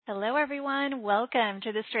Hello, everyone. Welcome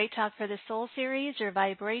to the Straight Talk for the Soul series, your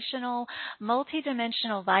vibrational,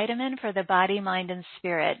 multidimensional vitamin for the body, mind, and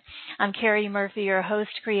spirit. I'm Carrie Murphy, your host,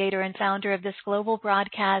 creator, and founder of this global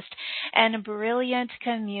broadcast and brilliant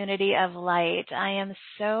community of light. I am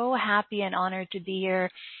so happy and honored to be here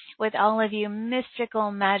with all of you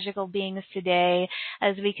mystical, magical beings today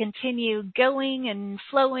as we continue going and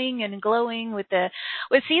flowing and glowing with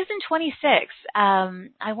season 26.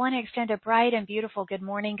 I want to extend a bright and beautiful good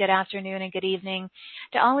morning, good afternoon, and good evening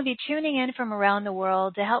to all of you tuning in from around the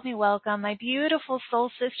world to help me welcome my beautiful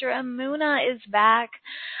soul sister, Amuna is back.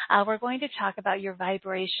 We're going to talk about your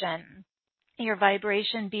vibration. Your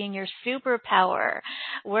vibration being your superpower.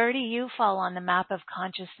 Where do you fall on the map of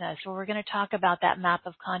consciousness? Well, we're going to talk about that map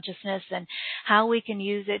of consciousness and how we can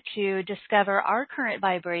use it to discover our current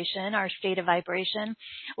vibration, our state of vibration.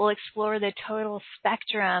 We'll explore the total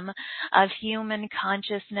spectrum of human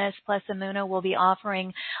consciousness. Plus, Amuna will be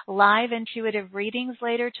offering live intuitive readings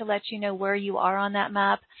later to let you know where you are on that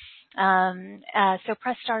map. So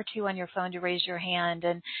press star 2 on your phone to raise your hand.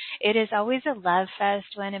 And it is always a love fest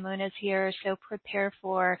when Amuna's here. So prepare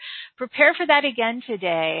for that again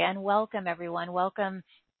today. And welcome, everyone. Welcome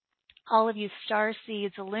all of you star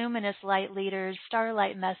seeds, luminous light leaders,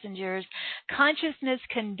 starlight messengers, consciousness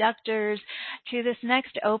conductors to this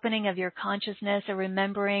next opening of your consciousness, a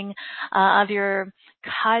remembering of your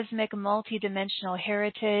cosmic multidimensional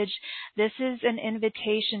heritage. This is an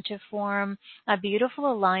invitation to form a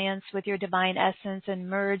beautiful alliance with your divine essence and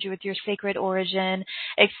merge with your sacred origin,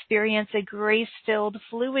 experience a grace-filled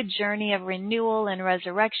fluid journey of renewal and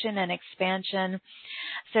resurrection and expansion.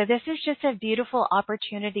 So this is just a beautiful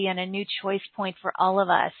opportunity and a new choice point for all of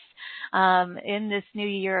us in this new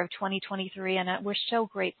year of 2023, and we're so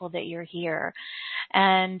grateful that you're here.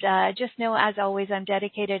 And just know, as always, I'm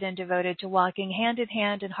dedicated and devoted to walking hand in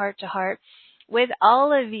hand and heart to heart with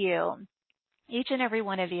all of you. Each and every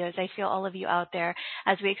one of you, as I feel all of you out there,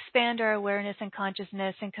 as we expand our awareness and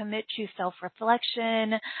consciousness and commit to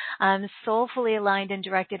self-reflection, soulfully aligned and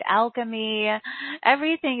directed alchemy,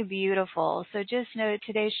 everything beautiful. So just know that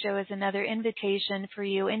today's show is another invitation for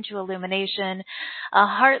you into illumination, a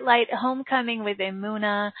heart light homecoming with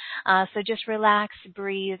Amuna. So just relax,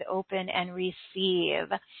 breathe, open, and receive.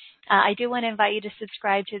 I do want to invite you to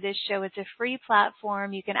subscribe to this show. It's a free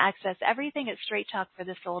platform. You can access everything at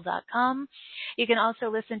straighttalkforthesoul.com. You can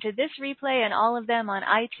also listen to this replay and all of them on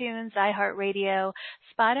iTunes, iHeartRadio,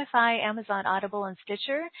 Spotify, Amazon Audible, and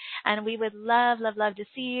Stitcher. And we would love, love, love to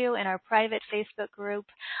see you in our private Facebook group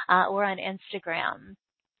or on Instagram.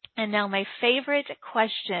 And now my favorite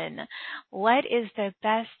question, what is the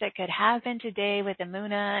best that could happen today with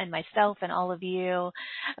Amuna and myself and all of you?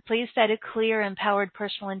 Please set a clear, empowered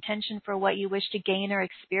personal intention for what you wish to gain or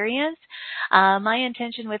experience. My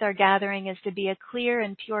intention with our gathering is to be a clear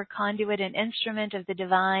and pure conduit and instrument of the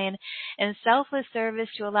divine in selfless service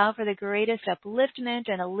to allow for the greatest upliftment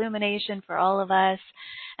and illumination for all of us.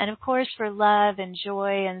 And of course, for love and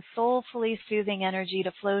joy and soulfully soothing energy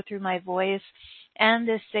to flow through my voice and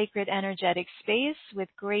this sacred energetic space with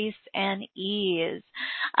grace and ease.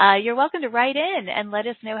 You're welcome to write in and let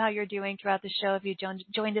us know how you're doing throughout the show if you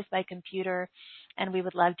joined us by computer, and we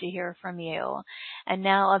would love to hear from you. And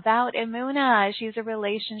now about Amuna. She's a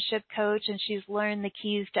relationship coach, and she's learned the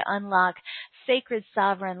keys to unlock sacred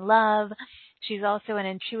sovereign love. She's also an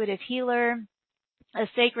intuitive healer, a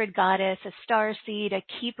sacred goddess, a star seed, a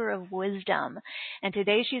keeper of wisdom. And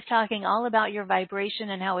today she's talking all about your vibration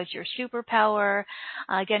and how it's your superpower.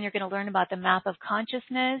 Again, you're going to learn about the map of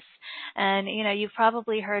consciousness. And, you've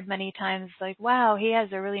probably heard many times like, wow, he has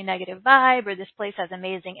a really negative vibe, or this place has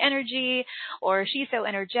amazing energy, or she's so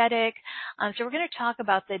energetic. So we're going to talk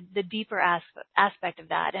about the deeper aspect of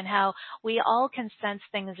that and how we all can sense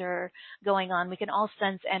things are going on. We can all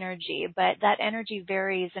sense energy, but that energy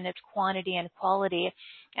varies in its quantity and quality.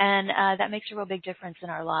 And that makes a real big difference in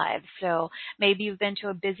our lives. So maybe you've been to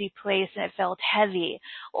a busy place and it felt heavy,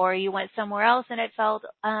 or you went somewhere else and it felt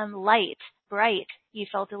light, bright. You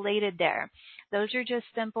felt elated there. Those are just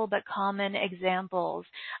simple but common examples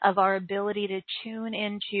of our ability to tune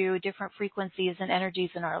into different frequencies and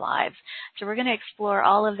energies in our lives. So we're going to explore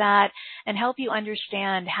all of that and help you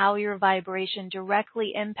understand how your vibration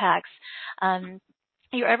directly impacts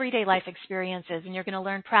your everyday life experiences, and you're going to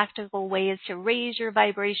learn practical ways to raise your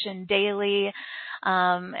vibration daily.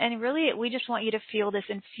 And really, we just want you to feel this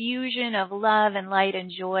infusion of love and light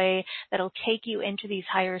and joy that'll take you into these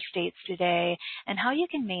higher states today, and how you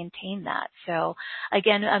can maintain that. So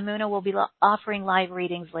again, Amuna will be offering live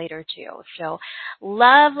readings later too. So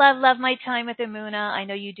love, love, love my time with Amuna. I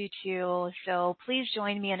know you do too. So please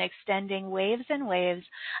join me in extending waves and waves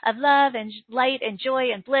of love and light and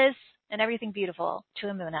joy and bliss and everything beautiful to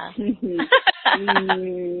Amuna. Yum,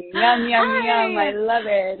 yum, yum. I love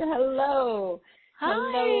it. Hello. Hi.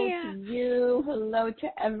 Hello to you. Hello to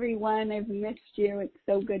everyone. I've missed you. It's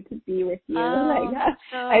so good to be with you.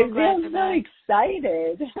 I feel so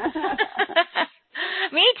excited.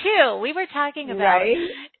 Me too. We were talking about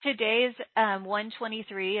today's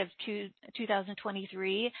 1/23 of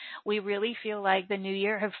 2023. We really feel like the new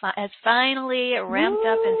year has finally ramped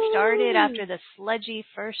up and started after the sludgy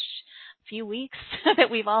first few weeks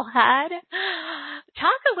that we've all had.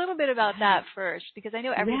 Talk a little bit about that first, because I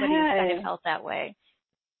know everybody has kind of felt that way.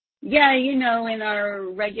 Yeah, in our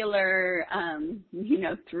regular,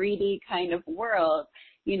 3D kind of world,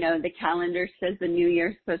 the calendar says the new year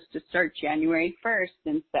is supposed to start January 1st.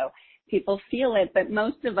 And so people feel it. But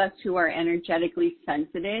most of us who are energetically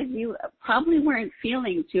sensitive, you probably weren't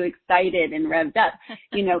feeling too excited and revved up.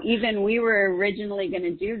 Even we were originally going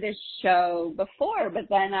to do this show before, but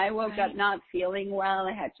then I woke up not feeling well.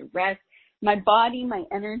 I had to rest. My body, my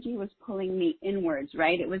energy was pulling me inwards,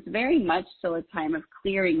 right? It was very much still a time of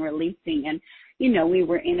clearing, releasing. And, we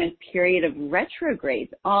were in a period of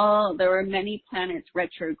retrogrades. There were many planets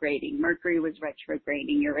retrograding. Mercury was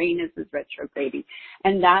retrograding. Uranus is retrograding.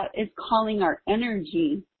 And that is calling our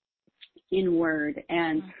energy inward.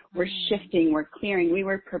 And we're shifting, we're clearing. We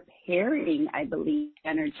were preparing, I believe,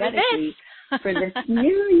 energetically for this new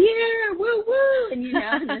year. Woo, woo. And,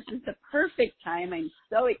 this is the perfect time. I'm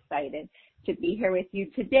so excited to be here with you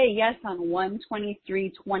today. Yes, on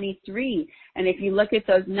 1/23/23. And if you look at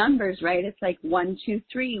those numbers, right, it's like 1, 2,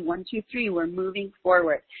 3, 1, 2, 3. We're moving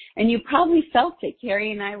forward. And you probably felt it.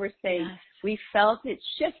 Carrie and I were saying we felt it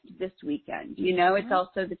shift this weekend. It's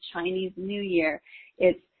also the Chinese New Year.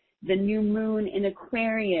 It's the new moon in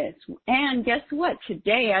Aquarius. And guess what?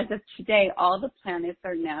 Today, as of today, all the planets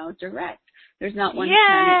are now direct. There's not one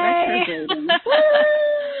planet retrograding.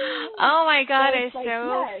 Oh my God, I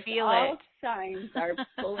feel all it. Signs are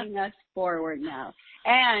pulling us forward now.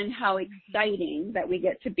 And how exciting that we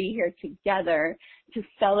get to be here together to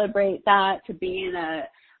celebrate that, to be in a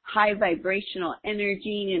high vibrational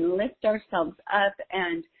energy and lift ourselves up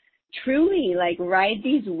and truly ride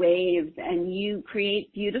these waves, and you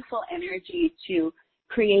create beautiful energy to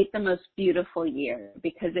create the most beautiful year,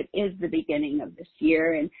 because it is the beginning of this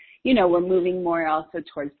year. And, we're moving more also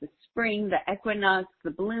towards the spring, the equinox,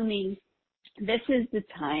 the blooming. This is the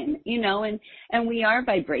time, and we are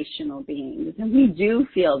vibrational beings, and we do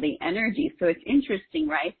feel the energy. So it's interesting,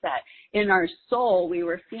 right, that in our soul we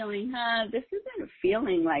were feeling, this isn't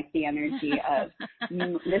feeling like the energy of,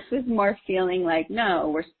 this is more feeling like, no,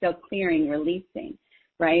 we're still clearing, releasing,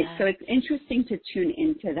 right? So it's interesting to tune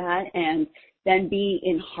into that and then be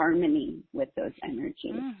in harmony with those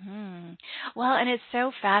energies. Well, and it's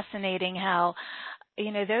so fascinating how,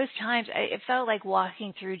 those times it felt like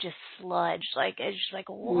walking through just sludge, it's just like,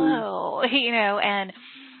 whoa, and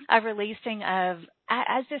a releasing of,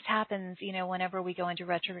 as this happens, whenever we go into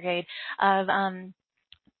retrograde, of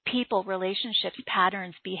people, relationships,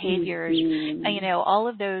 patterns, behaviors, all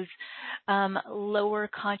of those lower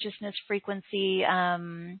consciousness frequency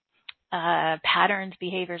patterns,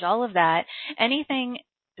 behaviors, all of that, anything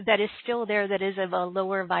that is still there that is of a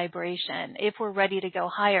lower vibration, if we're ready to go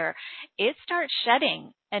higher, it starts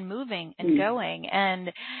shedding and moving and going.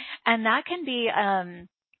 And that can be,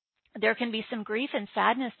 there can be some grief and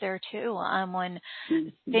sadness there too, when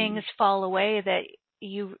things fall away that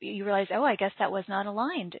you realize, oh, I guess that was not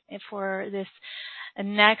aligned for this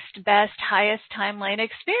next best, highest timeline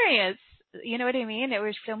experience. You know what I mean? There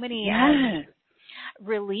were so many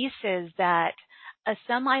releases that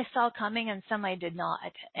some I saw coming and some I did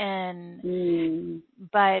not. And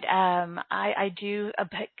but I do.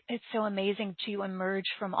 It's so amazing to emerge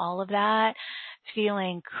from all of that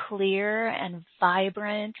feeling clear and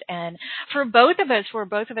vibrant. And for both of us, where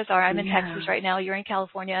both of us are, I'm in Texas right now. You're in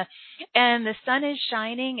California, and the sun is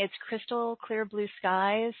shining. It's crystal clear blue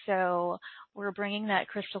skies. So we're bringing that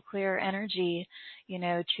crystal clear energy, to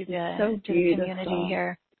the community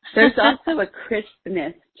here. There's also a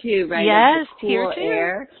crispness too, right? Yes, cool here too.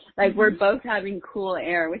 Air. We're both having cool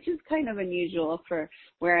air, which is kind of unusual for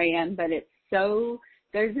where I am, but it's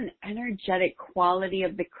there's an energetic quality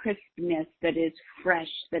of the crispness that is fresh,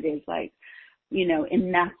 that is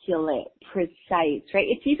immaculate, precise, right?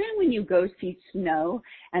 It's even when you go see snow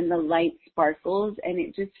and the light sparkles and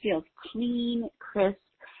it just feels clean, crisp.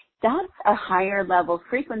 That's a higher level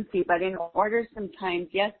frequency, but in order sometimes,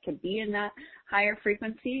 yes, to be in that higher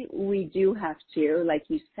frequency, we do have to, like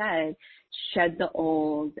you said, shed the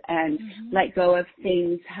old and let go of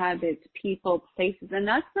things, habits, people, places. And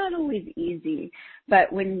that's not always easy.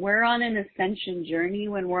 But when we're on an ascension journey,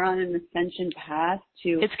 when we're on an ascension path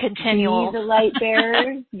to it's continual. be the light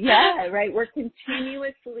bearers, yeah, right. We're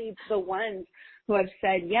continuously the ones who have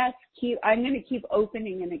said, yes, I'm going to keep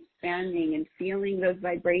opening and expanding and feeling those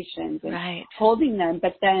vibrations and holding them.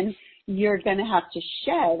 But then you're going to have to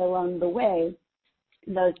shed along the way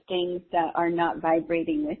those things that are not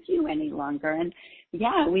vibrating with you any longer. And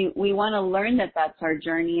yeah, we want to learn that that's our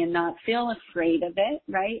journey and not feel afraid of it,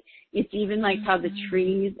 right? It's even like how the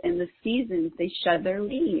trees in the seasons, they shed their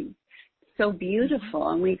leaves. So beautiful.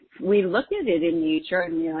 And we look at it in nature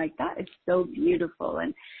and we're like, that is so beautiful.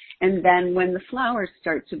 And then when the flowers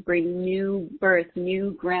start to bring new birth,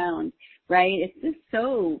 new ground, right? It's just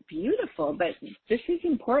so beautiful. But this is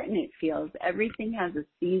important, it feels. Everything has a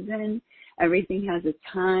season. Everything has a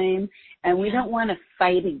time. And we don't want to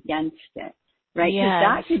fight against it, right? Because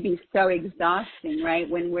that could be so exhausting, right?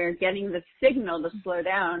 When we're getting the signal to slow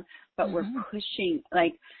down, but we're pushing,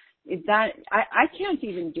 like, is that, I can't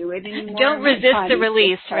even do it anymore. Don't resist the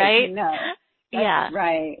release, right? No. That's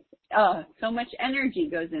right. Oh, so much energy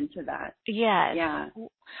goes into that. Yes. Yeah.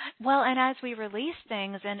 Well, and as we release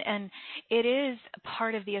things, and it is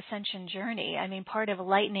part of the ascension journey. I mean, part of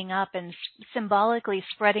lightening up and symbolically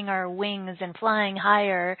spreading our wings and flying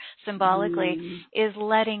higher symbolically is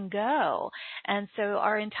letting go. And so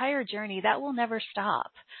our entire journey, that will never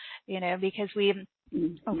stop, because we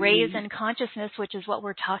raise in consciousness, which is what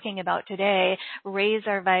we're talking about today, raise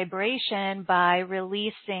our vibration by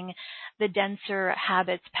releasing the denser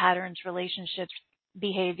habits, patterns, relationships,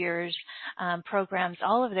 behaviors, programs,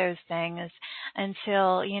 all of those things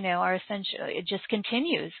until, our ascension, it just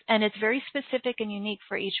continues. And it's very specific and unique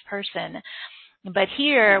for each person. But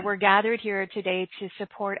here, we're gathered here today to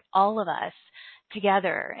support all of us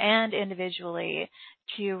together and individually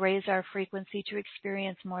to raise our frequency, to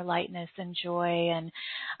experience more lightness and joy. And,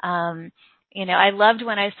 I loved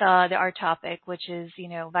when I saw our topic, which is,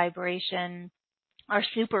 vibration, our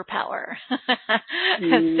superpower.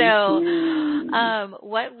 So,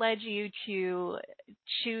 what led you to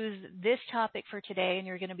choose this topic for today? And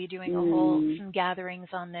you're going to be doing some gatherings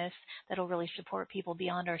on this that'll really support people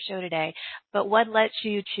beyond our show today. But what led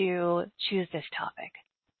you to choose this topic?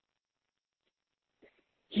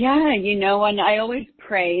 Yeah, and I always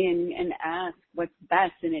pray and ask what's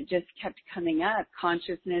best, and it just kept coming up.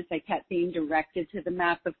 Consciousness, I kept being directed to the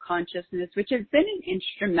map of consciousness, which has been an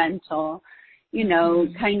instrumental,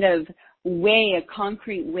 kind of way, a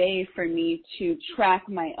concrete way for me to track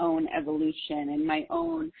my own evolution and my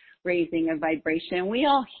own raising of vibration. We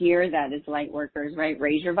all hear that as light workers, right?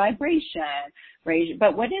 Raise your vibration,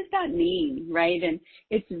 but what does that mean, right? And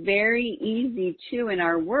it's very easy too in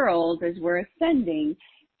our world as we're ascending.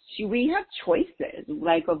 We have choices,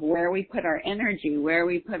 like of where we put our energy, where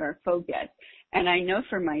we put our focus. And I know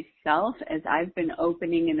for myself, as I've been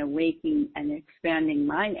opening and awakening and expanding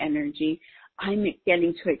my energy, I'm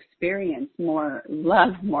getting to experience more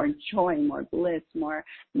love, more joy, more bliss, more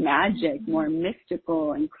magic, more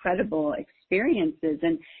mystical, incredible experiences.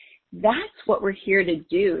 And that's what we're here to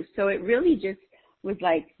do. So it really just was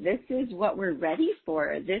like, this is what we're ready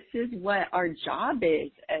for. This is what our job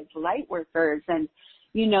is as light workers. And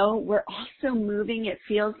we're also moving, it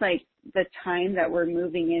feels like the time that we're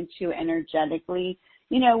moving into energetically.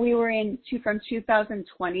 We were from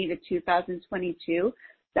 2020 to 2022.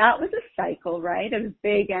 That was a cycle, right? Of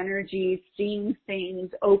big energy, seeing things,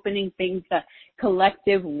 opening things. The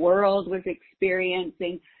collective world was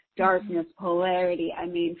experiencing darkness, polarity,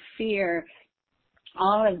 fear,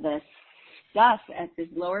 all of this stuff at these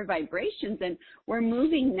lower vibrations. And we're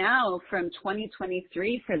moving now from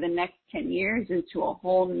 2023 for the next 10 years into a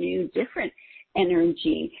whole new different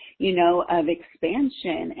energy, of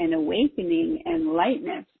expansion and awakening and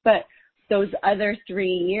lightness. But those other 3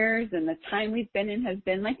 years and the time we've been in has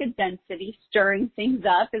been like a density, stirring things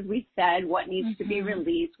up, as we said, what needs to be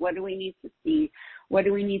released, what do we need to see, what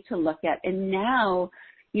do we need to look at. And now,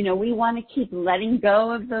 we want to keep letting go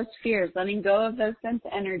of those fears, letting go of those sense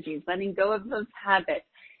energies, letting go of those habits,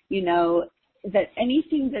 that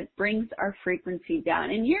anything that brings our frequency down.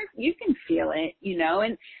 And you can feel it,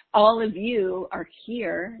 and all of you are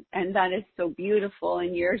here, and that is so beautiful,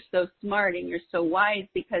 and you're so smart and you're so wise,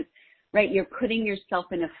 because right? You're putting yourself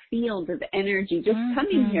in a field of energy. Just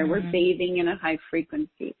coming here, we're bathing in a high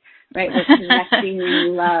frequency, right? We're connecting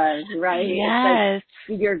in love, right? Yes.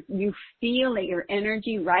 It's like you feel that your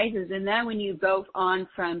energy rises. And then when you go on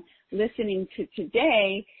from listening to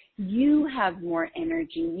today, you have more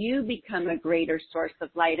energy. You become a greater source of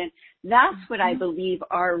light. And that's what I believe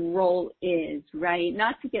our role is, right?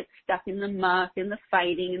 Not to get stuck in the muck and the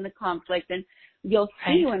fighting and the conflict. And you'll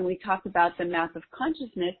see when we talk about the map of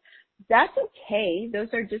consciousness, that's okay. Those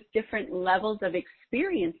are just different levels of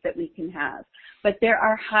experience that we can have. But there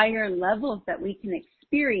are higher levels that we can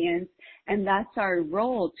experience, and that's our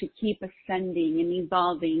role, to keep ascending and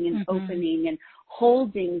evolving and opening and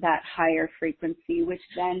holding that higher frequency, which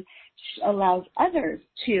then allows others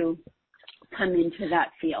to come into that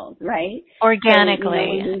field, right?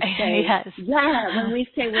 Organically. So, say, yes. Yeah, when we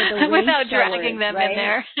say we're the without way dragging showers, them right? in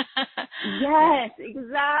there. Yes,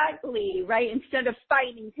 exactly, right? Instead of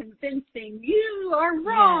fighting, convincing, you are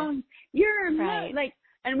wrong, you're not, like,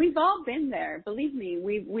 and we've all been there. Believe me,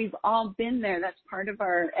 we've all been there. That's part of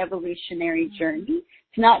our evolutionary journey.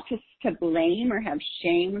 It's not to blame or have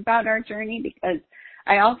shame about our journey, because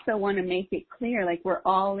I also want to make it clear, like, we're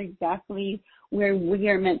all exactly where we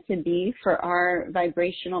are meant to be for our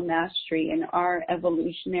vibrational mastery and our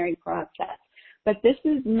evolutionary process. But this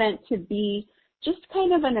is meant to be just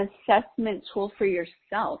kind of an assessment tool for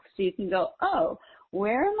yourself, so you can go, oh,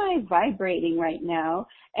 where am I vibrating right now?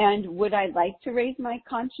 And would I like to raise my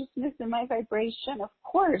consciousness and my vibration? Of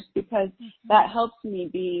course, because that helps me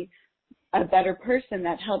be a better person.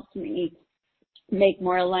 That helps me make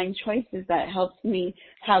more aligned choices. That helps me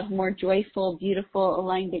have more joyful, beautiful,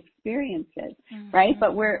 aligned experiences, right?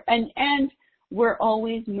 But we're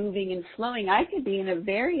always moving and flowing. I could be in a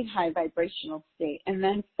very high vibrational state, and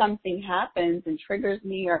then something happens and triggers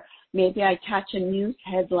me, or maybe I catch a news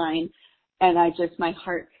headline and my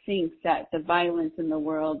heart sinks at the violence in the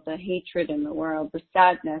world, the hatred in the world, the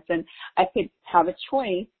sadness. And I could have a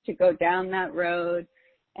choice to go down that road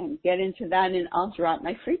and get into that, and I'll drop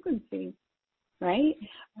my frequency, right?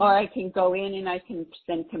 Or I can go in and I can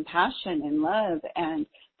send compassion and love and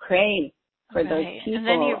pray for those people, and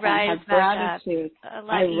then you rise and have back gratitude. up.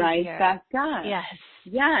 I rise back up. Yes.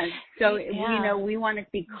 Yes. So, we want to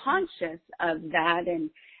be conscious of that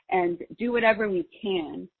and do whatever we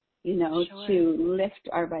can, to lift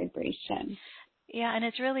our vibration. Yeah, and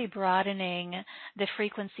it's really broadening the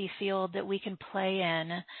frequency field that we can play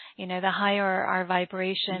in. The higher our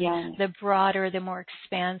vibration, the broader, the more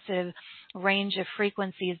expansive range of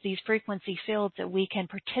frequencies, these frequency fields that we can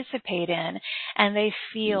participate in, and they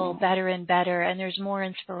feel better and better, and there's more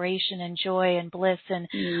inspiration and joy and bliss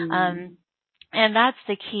and that's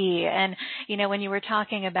the key. And, when you were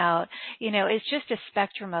talking about, it's just a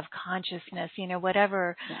spectrum of consciousness,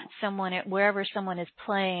 wherever someone is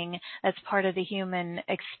playing, that's part of the human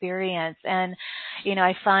experience. And,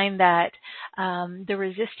 I find that the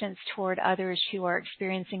resistance toward others who are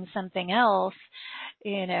experiencing something else,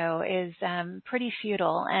 is pretty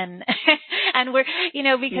futile. And, and we're,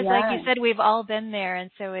 because like you said, we've all been there.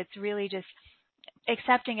 And so it's really just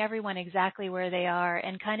accepting everyone exactly where they are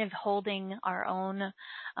and kind of holding our own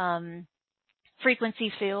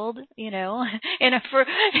frequency field, and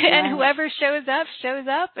whoever shows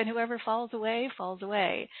up, and whoever falls away.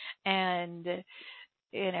 And,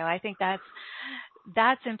 I think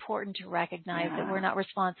that's important to recognize, that we're not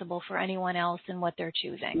responsible for anyone else and what they're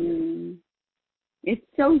choosing. It's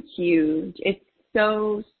so huge. It's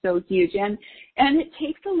so huge. And it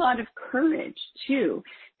takes a lot of courage too,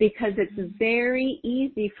 because it's very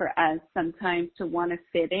easy for us sometimes to want to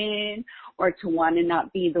fit in, or to want to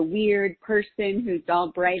not be the weird person who's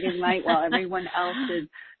all bright and light while everyone else is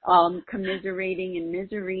commiserating in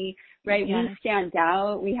misery, right? We stand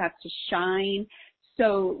out. We have to shine.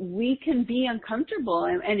 So we can be uncomfortable,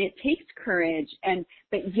 and it takes courage.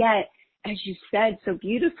 But yet, as you said so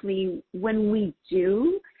beautifully, when we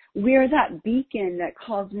do, we're that beacon that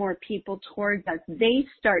calls more people towards us. They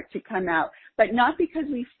start to come out, but not because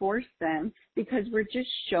we force them, because we're just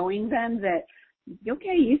showing them that,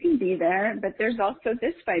 okay, you can be there, but there's also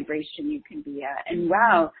this vibration you can be at. And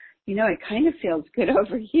wow, it kind of feels good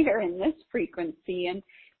over here in this frequency. And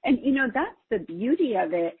that's the beauty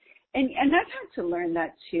of it. And I've had to learn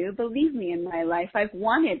that too. Believe me, in my life, I've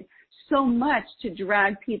wanted so much to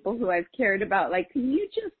drag people who I've cared about, like, can you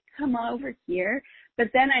just come over here? But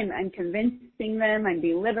then I'm convincing them, I'm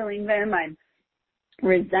belittling them, I'm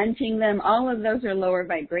resenting them. All of those are lower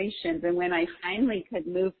vibrations. And when I finally could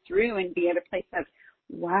move through and be at a place of,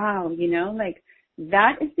 wow, like,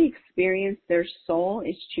 that is the experience their soul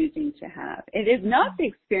is choosing to have. It is not the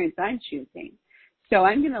experience I'm choosing. So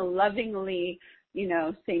I'm going to lovingly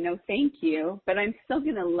say no thank you, but I'm still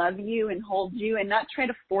going to love you and hold you and not try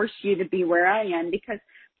to force you to be where I am, because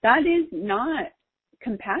that is not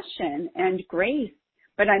compassion and grace.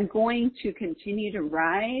 But I'm going to continue to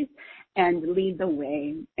rise and lead the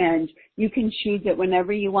way. And you can choose it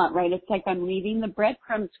whenever you want, right? It's like I'm leaving the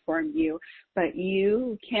breadcrumbs for you, but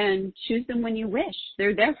you can choose them when you wish.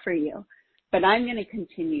 They're there for you. But I'm going to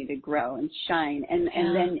continue to grow and shine. And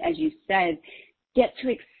then, as you said, get to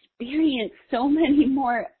experience so many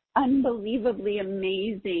more unbelievably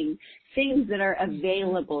amazing things that are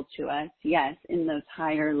available to us, yes, in those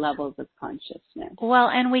higher levels of consciousness. Well,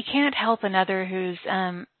 and we can't help another who's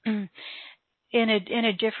in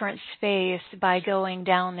a different space by going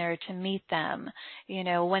down there to meet them.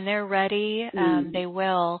 When they're ready, they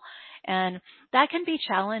will. And that can be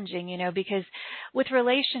challenging, because with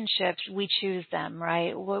relationships, we choose them,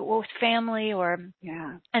 right? With family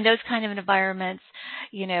and those kind of environments,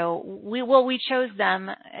 we chose them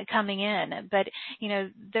coming in. But,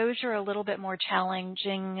 those are a little bit more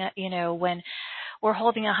challenging, when we're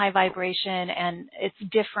holding a high vibration and it's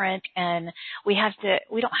different, and we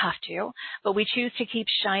don't have to, but we choose to keep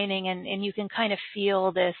shining, and you can kind of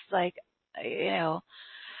feel this, like,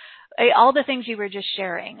 all the things you were just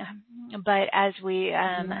sharing. But as we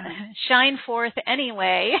shine forth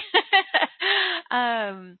anyway,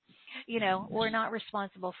 we're not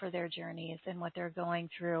responsible for their journeys and what they're going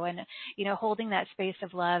through. And, holding that space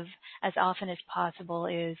of love as often as possible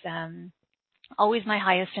is always my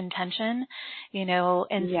highest intention,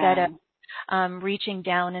 instead of reaching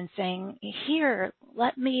down and saying, here,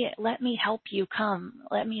 let me help you,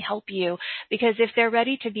 let me help you. Because if they're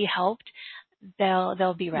ready to be helped,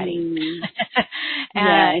 they'll be ready.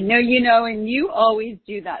 And you always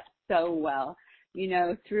do that so well.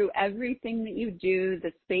 Through everything that you do,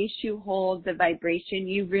 the space you hold, the vibration,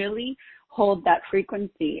 you really hold that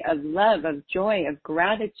frequency of love, of joy, of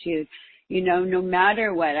gratitude. No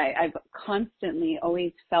matter what, I've constantly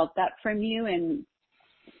always felt that from you, and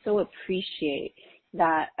so appreciate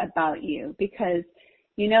that about you, because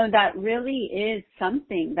that really is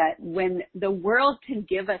something that when the world can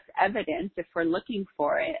give us evidence, if we're looking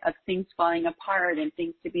for it, of things falling apart and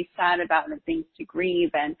things to be sad about and things to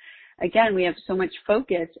grieve. And again, we have so much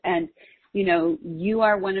focus, and, you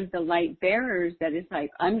are one of the light bearers that is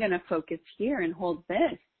like, I'm going to focus here and hold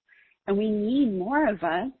this. And we need more of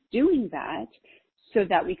us doing that so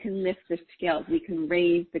that we can lift the scales, we can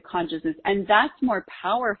raise the consciousness. And that's more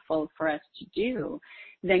powerful for us to do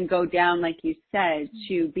than go down, like you said,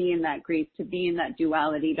 to be in that grief, to be in that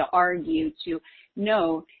duality, to argue, to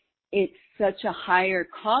know it's such a higher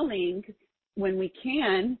calling when we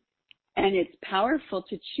can, and it's powerful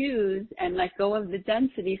to choose and let go of the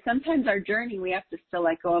density. Sometimes our journey, we have to still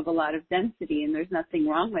let go of a lot of density, and there's nothing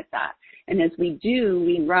wrong with that. And as we do,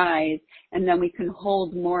 we rise, and then we can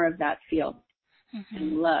hold more of that field.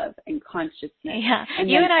 And love and consciousness. Yeah, and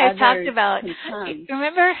you and I have talked about,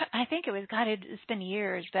 remember, I think it's been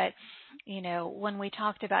years, but, when we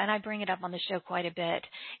talked about, and I bring it up on the show quite a bit,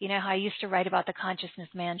 how I used to write about the consciousness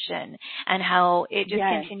mansion and how it just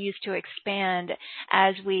continues to expand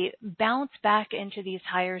as we bounce back into these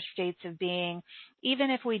higher states of being, even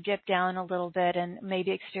if we dip down a little bit and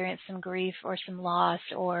maybe experience some grief or some loss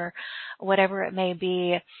or whatever it may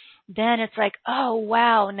be. Then it's like, oh,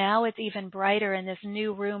 wow, now it's even brighter, and this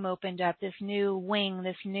new room opened up, this new wing,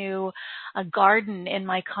 this new garden in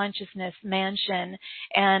my consciousness mansion.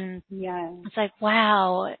 And it's like,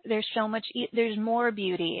 wow, there's so much, there's more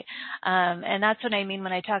beauty. And that's what I mean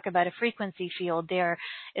when I talk about a frequency field there.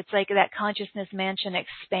 It's like that consciousness mansion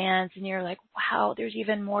expands, and you're like, wow, there's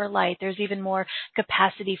even more light. There's even more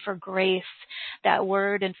capacity for grace. That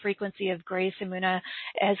word and frequency of grace, Amuna,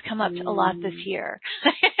 has come up a lot this year.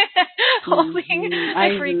 Holding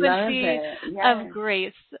the frequency of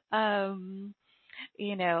grace, and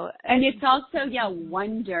it's also,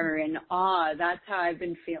 wonder and awe. That's how I've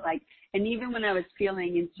been feeling. Like, and even when I was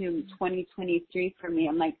feeling into 2023 for me,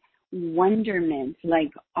 I'm like, wonderment,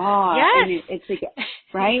 like awe. Yes. And it's like,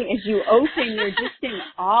 right? As you open, you're just in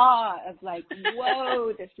awe of like,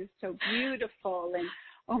 whoa, this is so beautiful. And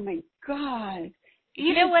oh my God.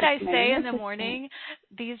 You know what I say in the morning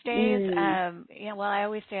these days? I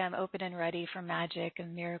always say I'm open and ready for magic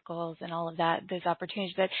and miracles and all of that, those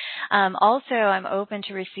opportunities. But also I'm open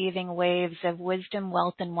to receiving waves of wisdom,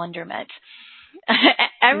 wealth, and wonderment.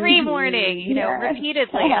 Every morning,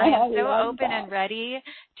 repeatedly. I am so open and ready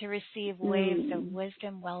to receive waves of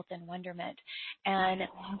wisdom, wealth, and wonderment. And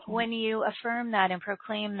when you affirm that and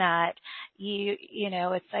proclaim that,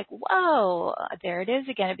 it's like, whoa, there it is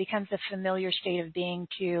again. It becomes a familiar state of being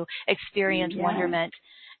to experience wonderment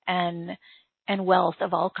and and wealth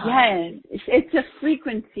of all kinds. Yes, it's a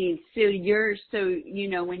frequency. So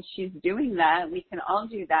when she's doing that, we can all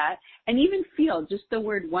do that. And even feel just the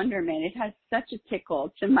word wonderment. It has such a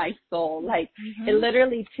tickle to my soul. Like it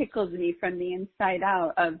literally tickles me from the inside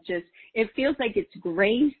out of just, it feels like it's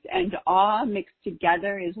grace and awe mixed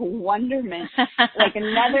together is wonderment. Like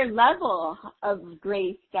another level of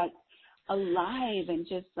grace that's alive and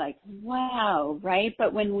just like, wow, right?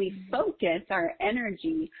 But when we focus our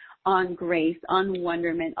energy on grace, on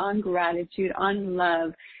wonderment, on gratitude, on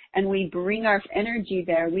love, and we bring our energy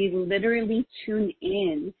there, we literally tune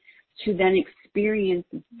in to then experience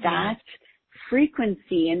that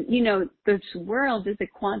frequency. And, this world is a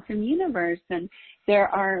quantum universe, and there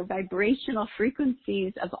are vibrational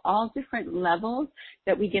frequencies of all different levels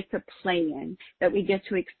that we get to play in, that we get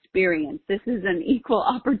to experience. This is an equal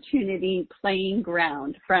opportunity playing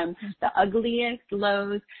ground from the ugliest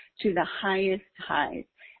lows to the highest highs.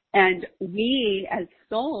 And we as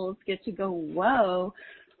souls get to go, whoa,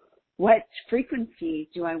 what frequency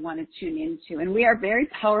do I want to tune into? And we are very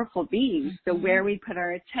powerful beings. So where we put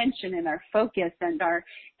our attention and our focus and our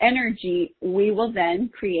energy, we will then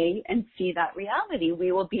create and see that reality.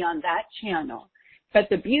 We will be on that channel. But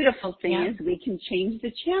the beautiful thing is we can change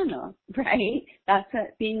the channel, right? That's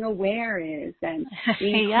what being aware is, and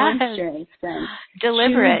being conscious and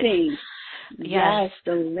deliberate. Choosing. Yes,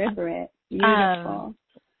 deliberate. Beautiful.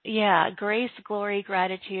 Grace, glory,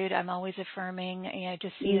 gratitude. I'm always affirming, to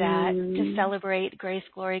see that, to celebrate grace,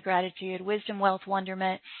 glory, gratitude, wisdom, wealth,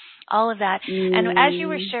 wonderment, all of that. And as you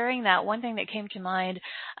were sharing that, one thing that came to mind,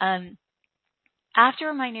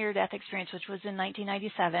 after my near-death experience, which was in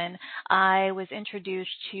 1997, I was introduced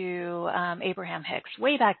to Abraham Hicks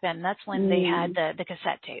way back then. That's when they had the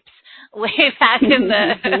cassette tapes, way back in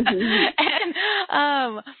the.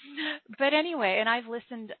 But anyway, and I've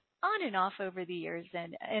listened on and off over the years.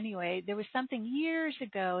 And anyway, there was something years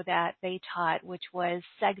ago that they taught, which was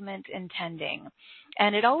segment intending.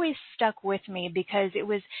 And it always stuck with me because it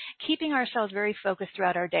was keeping ourselves very focused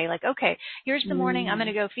throughout our day. Like, okay, here's the morning. I'm going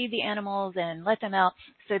to go feed the animals and let them out.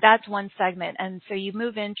 So that's one segment. And so you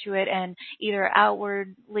move into it and either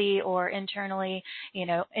outwardly or internally,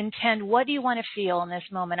 intend what do you want to feel in this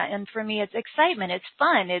moment? And for me, it's excitement. It's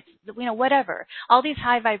fun. It's, whatever. All these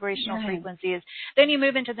high vibrational frequencies. Then you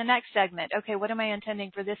move into the next segment. Okay, what am I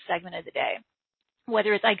intending for this segment of the day?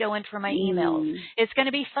 Whether it's I go in for my emails, it's going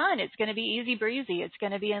to be fun. It's going to be easy breezy. It's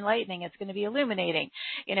going to be enlightening. It's going to be illuminating,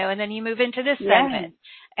 and then you move into this segment.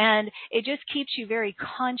 And it just keeps you very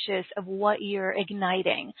conscious of what you're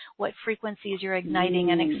igniting, what frequencies you're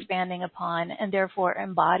igniting and expanding upon, and therefore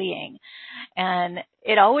embodying. And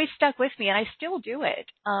it always stuck with me, and I still do it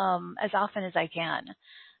as often as I can.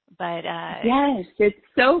 But yes, it's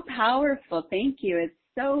so powerful. Thank you. It's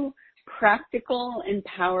so practical and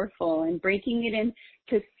powerful, and breaking it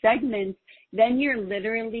into segments, then you're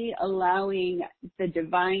literally allowing the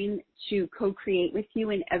divine to co-create with you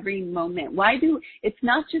in every moment. It's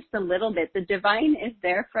not just a little bit. The divine is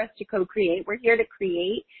there for us to co-create. We're here to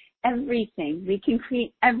create everything. We can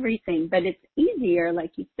create everything, but it's easier,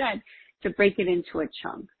 like you said, to break it into a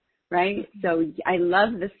chunk. Right? So I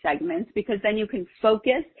love the segments because then you can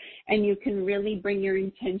focus and you can really bring your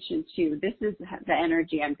intention to, this is the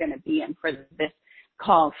energy I'm going to be in for this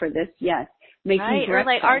call, for this, making or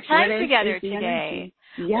like our time together today.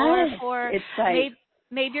 Energy? Yes. Or it's like,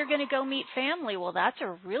 maybe you're going to go meet family. Well, that's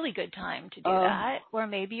a really good time to do that. Or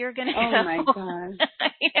maybe you're going to go. Oh, my God.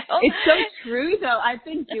 It's so true, though. I've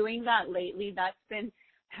been doing that lately. That's been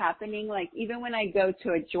happening. Like, even when I go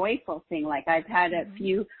to a joyful thing, like I've had a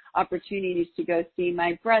few opportunities to go see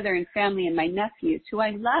my brother and family and my nephews who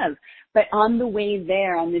I love. But on the way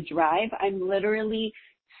there, on the drive, I'm literally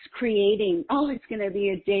creating, it's going to be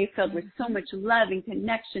a day filled with so much love and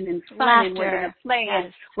connection and fun. Laughter. And we're going to play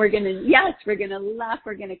and we're going to laugh.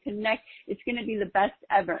 We're going to connect. It's going to be the best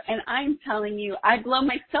ever. And I'm telling you, I blow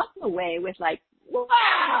myself away with like,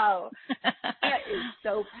 wow, that is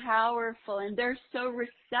so powerful, and they're so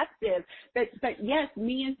receptive. But yes,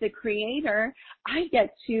 me as the creator, I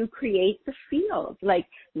get to create the field. Like,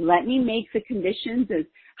 let me make the conditions as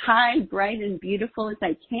high, bright, and beautiful as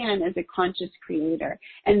I can as a conscious creator.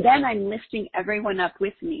 And then I'm lifting everyone up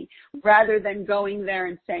with me rather than going there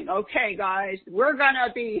and saying, okay, guys, we're going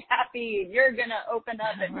to be happy. You're going to open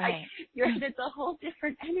up. And it's a whole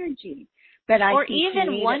different energy. But or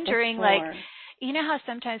even wondering, like, you know how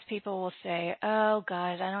sometimes people will say, oh,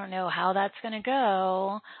 God, I don't know how that's going to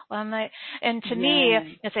go. Well, I'm like, and to me,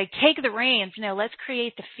 it's like, take the reins. No, let's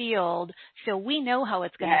create the field so we know how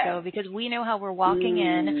it's going to go because we know how we're walking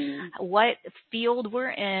in, what field we're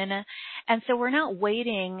in. And so we're not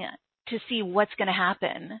waiting to see what's going to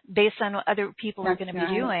happen based on what other people are going to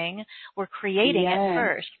be doing. We're creating it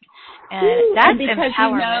first. And that's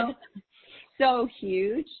empowerment. So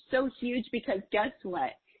huge, because guess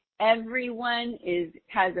what? Everyone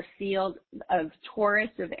has a field of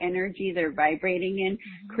torus of energy they're vibrating in,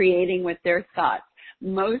 creating with their thoughts.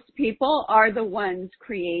 Most people are the ones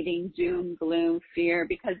creating doom, gloom, fear,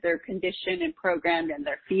 because they're conditioned and programmed, and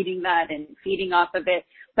they're feeding that and feeding off of it.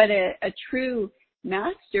 But a true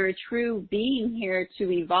master, a true being here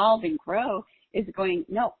to evolve and grow is going,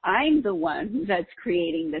 no, I'm the one that's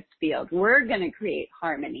creating this field. We're going to create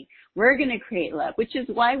harmony. We're going to create love, which is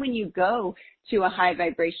why when you go to a high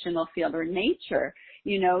vibrational field or nature,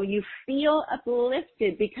 you feel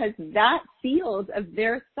uplifted, because that field of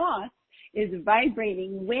their thoughts is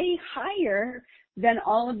vibrating way higher than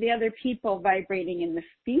all of the other people vibrating in the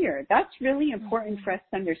fear. That's really important for us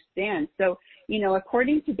to understand. So,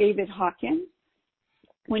 according to David Hawkins,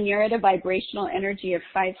 when you're at a vibrational energy of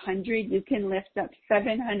 500, you can lift up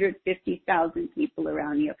 750,000 people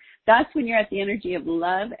around you. That's when you're at the energy of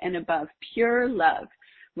love and above, pure love,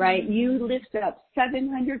 right? You lift up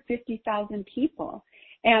 750,000 people.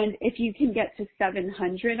 And if you can get to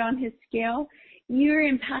 700 on his scale, you're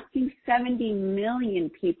impacting 70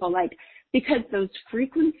 million people, because those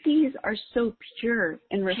frequencies are so pure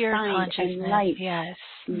and refined and light. Yes.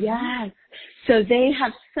 Yes. So they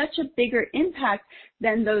have such a bigger impact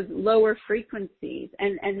than those lower frequencies.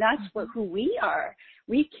 And that's who we are.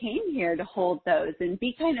 We came here to hold those and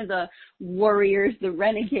be kind of the warriors, the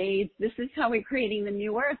renegades. This is how we're creating the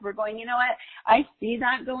new earth. We're going, you know what? I see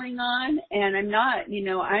that going on, and I'm not,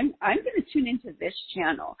 I'm going to tune into this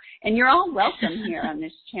channel. And you're all welcome here on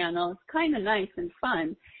this channel. It's kind of nice and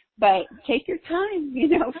fun. But take your time,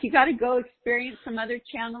 if you got to go experience some other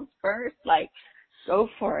channels first, go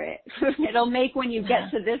for it. It'll make, when you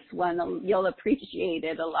get to this one, you'll appreciate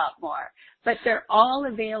it a lot more. But they're all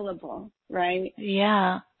available, right?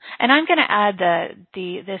 Yeah. And I'm going to add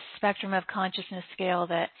this spectrum of consciousness scale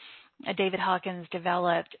that David Hawkins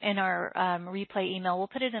developed in our replay email. We'll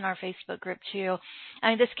put it in our Facebook group too.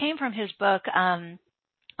 This came from his book,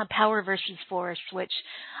 Power versus Force, which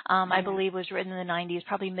I believe was written in the 90s,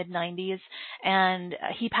 probably mid-90s, and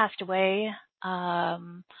he passed away.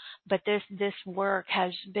 But this work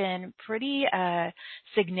has been pretty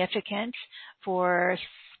significant for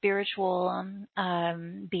spiritual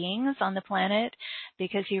beings on the planet,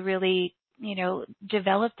 because he really,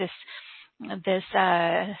 developed this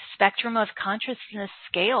spectrum of consciousness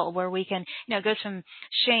scale where we can, it goes from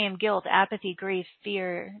shame, guilt, apathy, grief,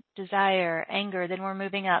 fear, desire, anger. Then we're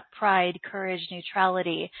moving up pride, courage,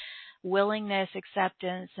 neutrality, willingness,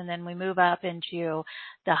 acceptance, and then we move up into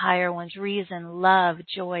the higher ones, reason, love,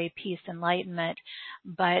 joy, peace, enlightenment.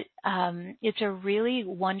 But it's a really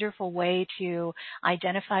wonderful way to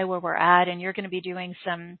identify where we're at, and you're going to be doing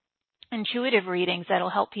some intuitive readings that'll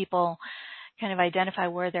help people kind of identify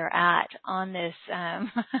where they're at on this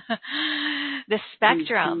this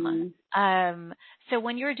spectrum. So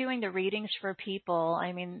when you're doing the readings for people,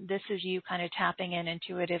 this is you kind of tapping in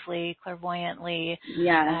intuitively, clairvoyantly.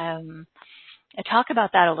 Yeah. Talk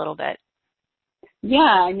about that a little bit.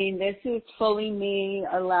 Yeah, this is fully me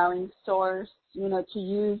allowing Source, to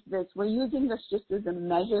use this. We're using this just as a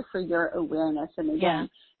measure for your awareness, and again,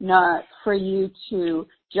 not for you to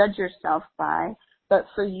judge yourself by, but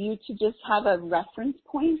for you to just have a reference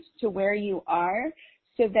point to where you are,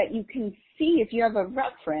 so that you can see, if you have a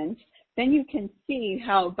reference, then you can see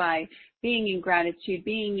how by being in gratitude,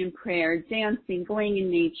 being in prayer, dancing, going in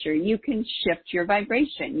nature, you can shift your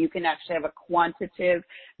vibration. You can actually have a quantitative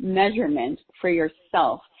measurement for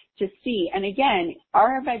yourself to see. And again,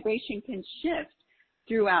 our vibration can shift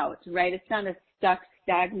throughout, right? It's not a stuck,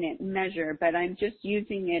 stagnant measure, but I'm just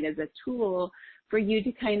using it as a tool for you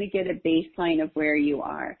to kind of get a baseline of where you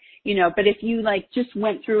are, but if you just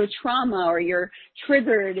went through a trauma, or you're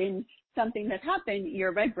triggered in something that happened,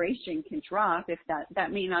 your vibration can drop. If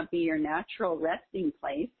that may not be your natural resting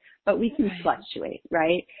place, but we can fluctuate,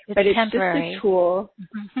 right? But it's temporary. Just a tool.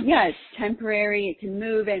 Yeah, it's temporary. It can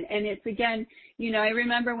move. And it's, again, I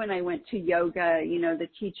remember when I went to yoga, the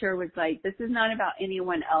teacher was like, this is not about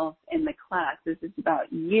anyone else in the class. This is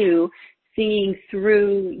about you seeing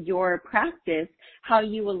through your practice how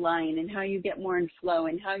you align and how you get more in flow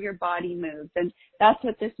and how your body moves. And that's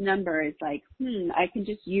what this number is like. I can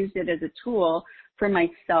just use it as a tool for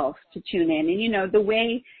myself to tune in. And, the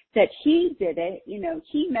way that he did it,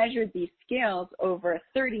 he measured these scales over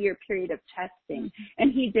a 30-year period of testing.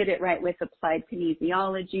 And he did it right with applied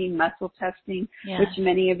kinesiology, muscle testing, which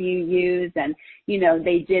many of you use. And,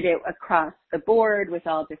 they did it across the board with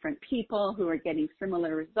all different people who are getting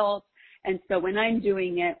similar results. And so when I'm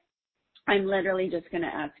doing it, I'm literally just going to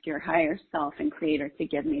ask your higher self and creator to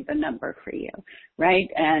give me the number for you, right?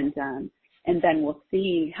 And then we'll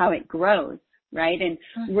see how it grows, right? And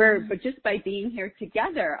but just by being here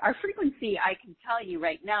together, our frequency, I can tell you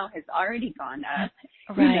right now, has already gone up,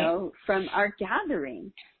 from our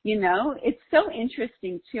gathering. It's so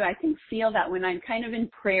interesting too. I can feel that when I'm kind of in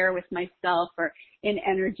prayer with myself or in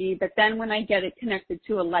energy, but then when I get it connected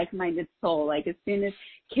to a like-minded soul, like as soon as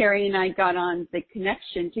Carrie and I got on the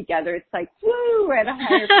connection together, it's like, woo, we're at a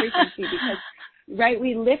higher frequency because, right,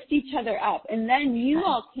 we lift each other up. And then you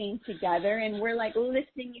all came together and we're like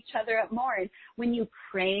lifting each other up more. And when you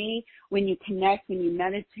pray, when you connect, when you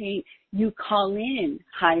meditate, you call in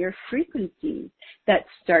higher frequencies that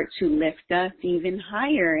start to lift us even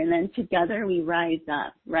higher. And then together we rise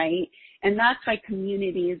up, right? And that's why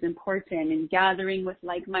community is important and gathering with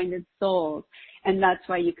like-minded souls. And that's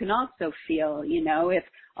why you can also feel, if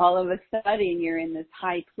all of a sudden you're in this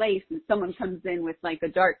high place and someone comes in with like a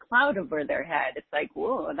dark cloud over their head, it's like,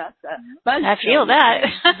 whoa, that's a buzz. I feel that.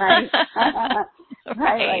 Right?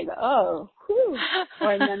 Right. Like, oh, whew.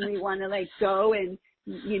 Or then we want to like go and,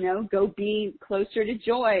 go be closer to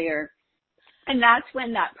joy and that's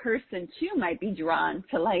when that person too might be drawn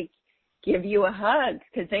to like give you a hug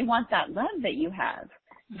because they want that love that you have,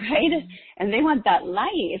 right? And they want that light.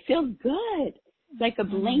 It feels good. It's like a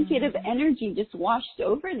blanket of energy just washed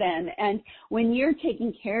over them. And when you're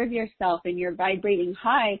taking care of yourself and you're vibrating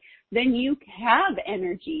high, then you have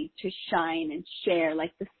energy to shine and share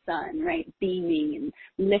like the sun, right? Beaming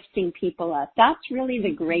and lifting people up. That's really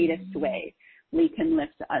the greatest way we can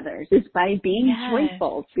lift others is by being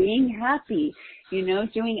joyful, being happy,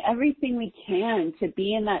 doing everything we can to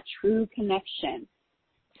be in that true connection.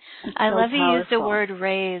 I love you used the word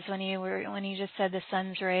rays when you just said the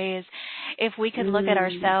sun's rays. If we could look at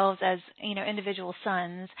ourselves as, individual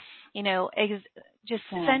suns, just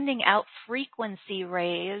sending out frequency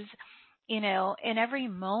rays, in every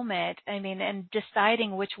moment, and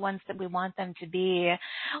deciding which ones that we want them to be.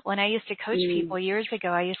 When I used to coach people years ago,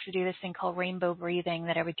 I used to do this thing called rainbow breathing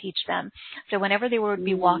that I would teach them. So whenever they would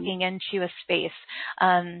be walking into a space,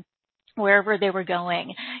 wherever they were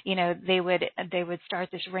going, they would start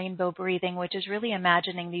this rainbow breathing, which is really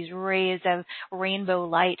imagining these rays of rainbow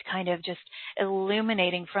light kind of just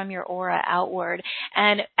illuminating from your aura outward.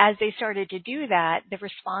 And as they started to do that, the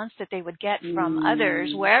response that they would get from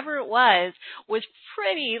others, wherever it was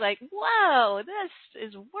pretty like, whoa, this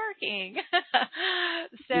is working.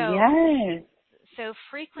 So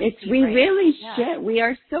frequency. We really shift. We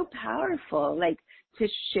are so powerful, like to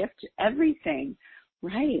shift everything.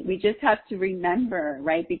 Right. We just have to remember,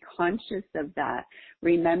 right? Be conscious of that.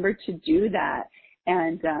 Remember to do that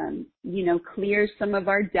and, clear some of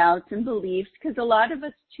our doubts and beliefs because a lot of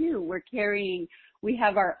us too, we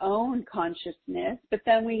have our own consciousness, but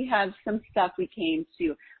then we have some stuff we came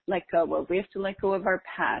to let go of. We have to let go of our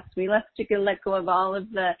past. We have to let go of all of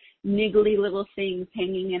the niggly little things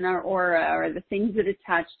hanging in our aura or the things that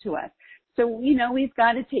attach to us. So, we've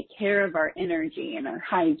got to take care of our energy and our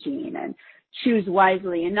hygiene and choose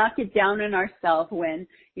wisely and not get down on ourselves when,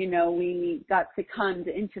 we got succumbed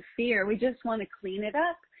into fear. We just want to clean it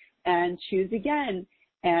up and choose again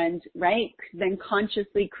and, right, then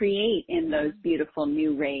consciously create in those beautiful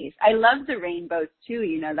new rays. I love the rainbows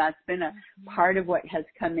too. That's been a part of what has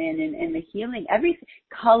come in the healing. Every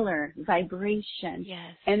color, vibration,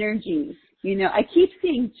 energy. I keep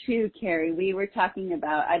seeing too, Carrie, we were talking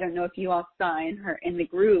about, I don't know if you all saw in the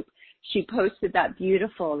group, she posted that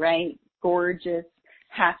beautiful, right? Gorgeous,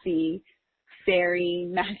 happy, fairy,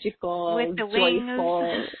 magical, with the joyful.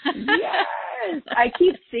 Wings. Yes, I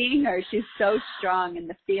keep seeing her. She's so strong in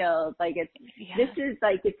the field. Like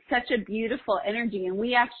it's such a beautiful energy. And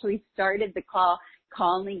we actually started the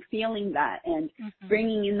feeling that and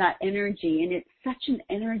bringing in that energy. And it's such an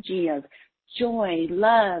energy of joy,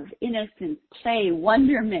 love, innocence, play,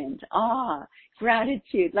 wonderment, awe,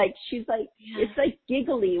 gratitude. Like she's like, it's like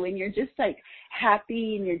giggly when you're just like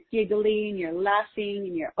happy and you're giggly and you're laughing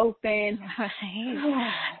and you're open.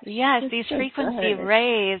 Right. Yes, these so frequency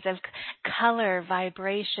rays of color,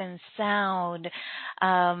 vibration, sound.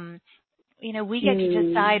 We get to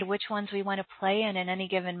decide which ones we want to play in any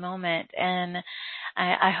given moment. And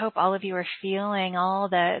I hope all of you are feeling all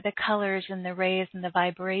the colors and the rays and the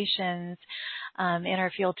vibrations in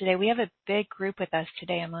our field today. We have a big group with us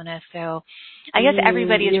today, Amuna. So I guess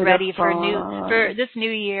everybody is ready for this new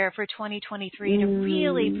year, for 2023, to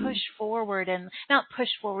really push forward and not push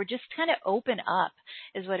forward, just kind of open up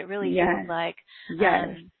is what it really feels like.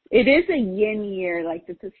 Yes. It is a yin year, like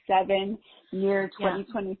it's a 7 year,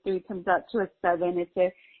 2023 comes out to a 7. It's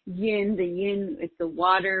a yin. The yin is the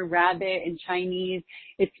water, rabbit in Chinese.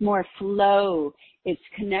 It's more flow. It's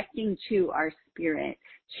connecting to our spirit,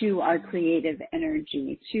 to our creative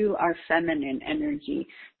energy, to our feminine energy,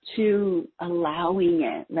 to allowing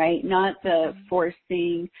it, right? Not the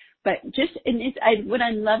forcing, but just, and what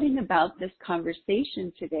I'm loving about this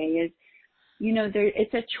conversation today is, you know,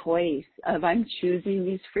 it's a choice of I'm choosing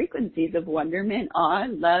these frequencies of wonderment, awe,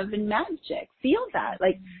 love, and magic. Feel that.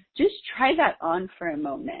 Like, just try that on for a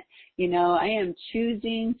moment. You know, I am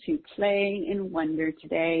choosing to play in wonder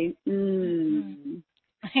today. I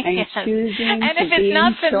am choosing and to if it's be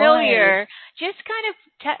not in familiar, just kind of,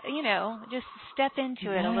 just step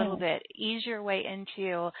into it a little Yes. bit. Ease your way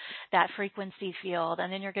into that frequency field.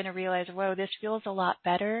 And then you're going to realize, whoa, this feels a lot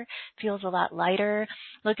better, feels a lot lighter.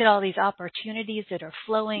 Look at all these opportunities that are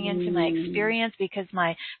flowing into my experience because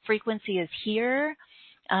my frequency is here.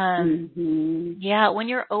 Yeah, when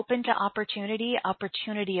you're open to opportunity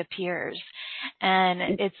appears.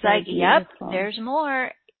 And it's so like, beautiful. yep, there's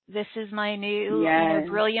more. This is my new,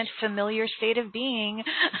 brilliant, familiar state of being.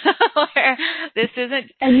 Where this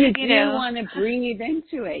isn't, and you do want to breathe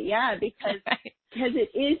into it, because it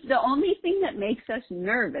is the only thing that makes us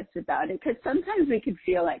nervous about it. Because sometimes we can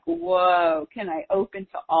feel like, whoa, can I open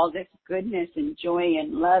to all this goodness and joy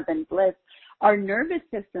and love and bliss? Our nervous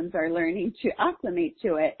systems are learning to acclimate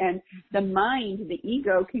to it, and the mind, the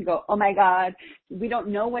ego, can go, oh my God, we don't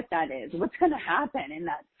know what that is. What's going to happen in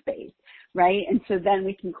that space? Right? And so then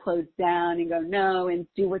we can close down and go, no, and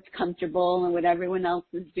do what's comfortable and what everyone else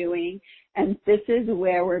is doing. And this is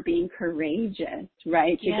where we're being courageous,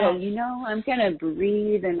 right? To go, you know, I'm going to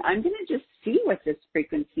breathe and I'm going to just see what this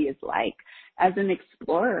frequency is like as an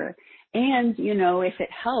explorer. And, you know, if it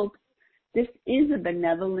helps, this is a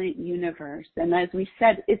benevolent universe. And as we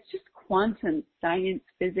said, it's just quantum science,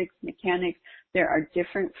 physics, mechanics. There are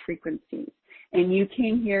different frequencies. And you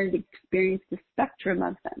came here to experience the spectrum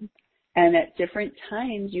of them. And at different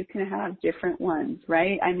times, you can have different ones,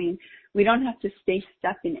 right? I mean, we don't have to stay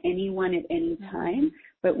stuck in any one at any time,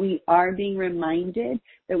 but we are being reminded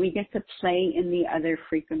that we get to play in the other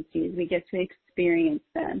frequencies. We get to experience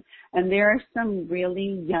them. And there are some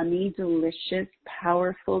really yummy, delicious,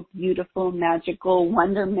 powerful, beautiful, magical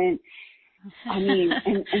wonderment. I mean,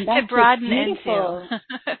 and that's beautiful.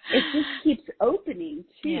 It just keeps opening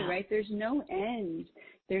too, right? There's no end.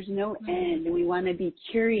 There's no end. We want to be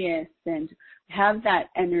curious and have that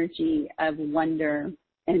energy of wonder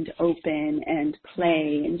and open and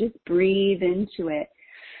play and just breathe into it,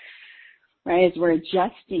 right, as we're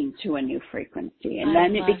adjusting to a new frequency. And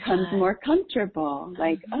then it becomes more comfortable.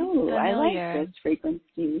 Like, familiar. I like this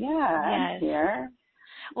frequency. I'm here.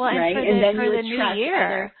 Well, right? and then for the new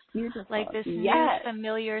year, like this new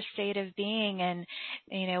familiar state of being, and,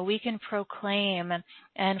 you know, we can proclaim,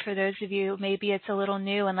 and for those of you, maybe it's a little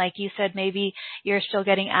new, and like you said, maybe you're still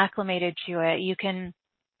getting acclimated to it, you can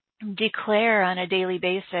declare on a daily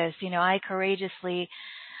basis, you know, I courageously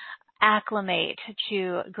acclimate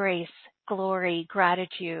to grace, glory,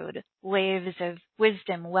 gratitude, waves of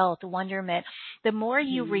wisdom, wealth, wonderment. The more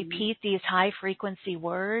you repeat these high frequency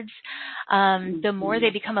words, the more they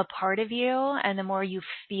become a part of you and the more you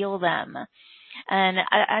feel them. And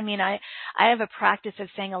I mean, I have a practice of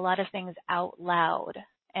saying a lot of things out loud,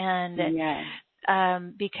 and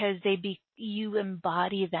because you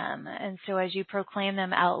embody them. And so as you proclaim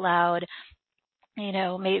them out loud, you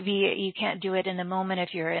know, maybe you can't do it in the moment if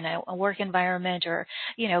you're in a work environment, or,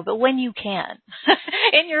 you know, but when you can,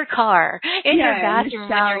 in your car, in your bathroom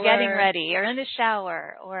when you're getting ready, or in the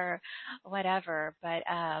shower or whatever. But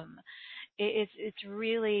it's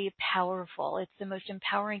really powerful. It's the most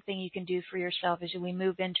empowering thing you can do for yourself as we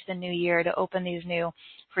move into the new year, to open these new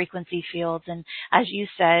frequency fields. And as you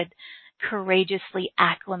said, courageously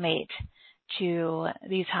acclimate to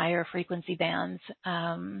these higher frequency bands.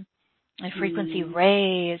 Frequency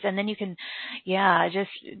rays, and then you can, I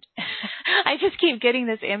just keep getting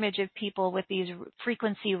this image of people with these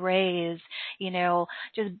frequency rays, you know,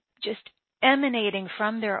 just emanating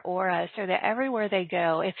from their aura, so that everywhere they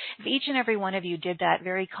go, if each and every one of you did that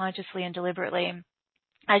very consciously and deliberately,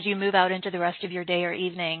 as you move out into the rest of your day or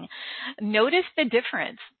evening, notice the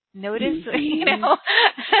difference. Notice, you know,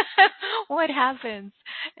 what happens,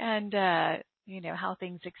 and you know, how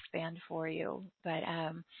things expand for you. But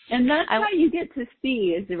and that's how you get to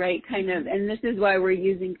see, is the right kind of, and this is why we're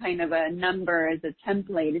using kind of a number as a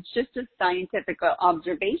template. It's just a scientific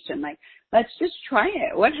observation. Like, let's just try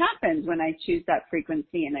it. What happens when I choose that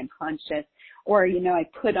frequency and I'm conscious? Or, you know, I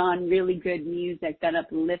put on really good music that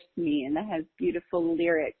uplifts me and that has beautiful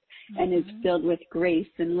lyrics and is filled with grace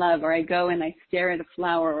and love. Or I go and I stare at a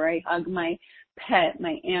flower, or I hug my pet,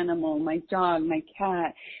 my animal, my dog, my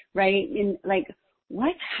cat, right? And like,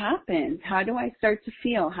 what happens? How do I start to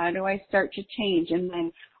feel? How do I start to change? And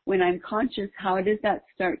then when I'm conscious, how does that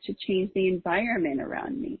start to change the environment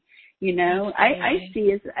around me? You know, I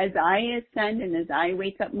see as I ascend and as I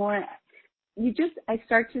wake up more, I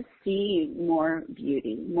start to see more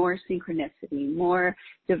beauty, more synchronicity, more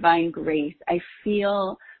divine grace. I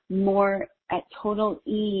feel more at total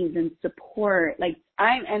ease and support. Like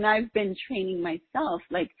I've been training myself,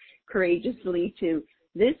 like courageously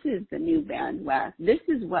this is the new bandwidth. This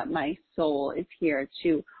is what my soul is here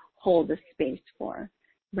to hold a space for,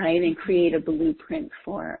 right? And create a blueprint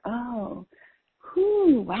for. Oh,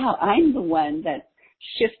 wow, I'm the one that's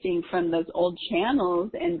shifting from those old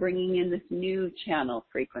channels and bringing in this new channel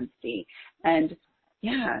frequency. And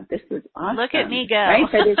yeah, this is awesome. Look at me go.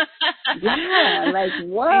 Right? But it's, like,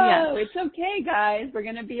 whoa, It's okay, guys. We're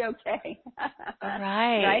going to be okay.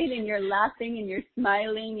 Right. Right? And you're laughing and you're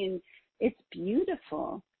smiling and it's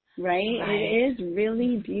beautiful, right? It is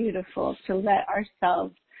really beautiful to let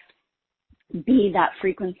ourselves be that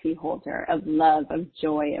frequency holder of love, of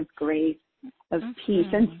joy, of grace, of peace.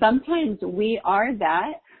 And sometimes we are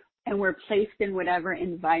that, and we're placed in whatever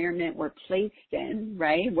environment we're placed in,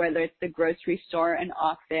 right? Whether it's the grocery store, an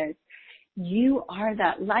office, you are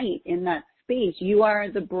that light in that space. You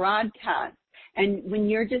are the broadcast. And when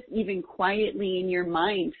you're just even quietly in your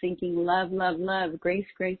mind thinking love, love, love, grace,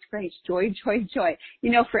 grace, grace, joy, joy, joy. You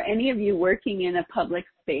know, for any of you working in a public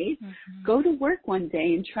space, go to work one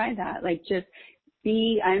day and try that. Like just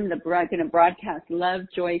I'm going to broadcast love,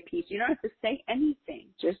 joy, peace. You don't have to say anything.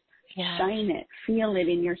 Just shine it, feel it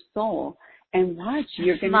in your soul, and watch.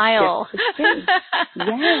 You're going to smile.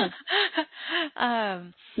 Yes.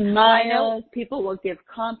 Smile. People will give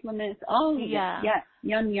compliments. Oh, yes.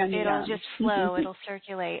 Yum, yum, It'll yum. just flow. It'll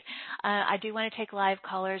circulate. I do want to take live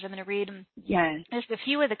callers. I'm going to read just a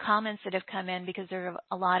few of the comments that have come in because there are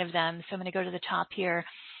a lot of them. So I'm going to go to the top here.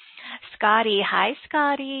 Scotty. Hi,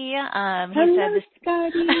 Scotty. Hello,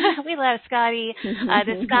 Scotty. We love Scotty.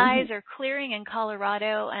 The skies are clearing in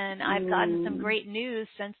Colorado, and I've gotten some great news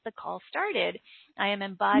since the call started. I am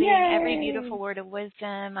embodying every beautiful word of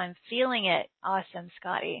wisdom. I'm feeling it. Awesome,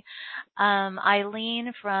 Scotty.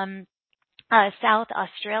 Eileen from South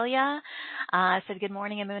Australia said, good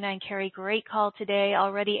morning, Amuna and Carrie. Great call today.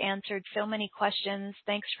 Already answered so many questions.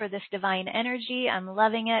 Thanks for this divine energy. I'm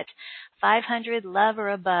loving it. 500 love or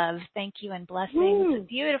above. Thank you and blessings.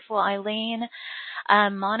 Beautiful, Eileen.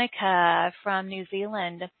 Monica from New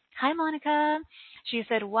Zealand. Hi, Monica. She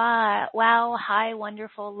said, wow, hi,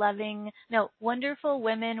 wonderful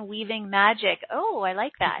women weaving magic. Oh, I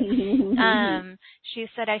like that. She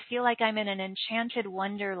said, I feel like I'm in an enchanted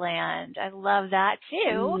wonderland. I love that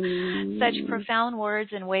too. Such profound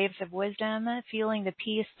words and waves of wisdom, feeling the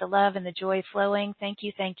peace, the love, and the joy flowing. Thank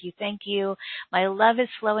you, thank you, thank you. My love is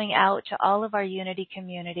flowing out to all of our Unity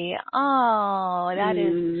community. Oh, that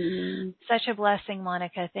is such a blessing,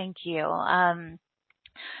 Monica. Thank you.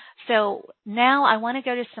 So now I want to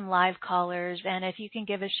go to some live callers, and if you can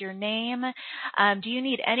give us your name. Do you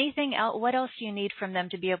need anything else? What else do you need from them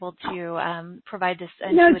to be able to provide this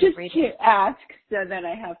intuitive reading? No, just to ask so that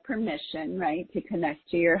I have permission, right, to connect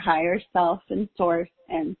to your higher self and source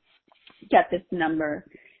and get this number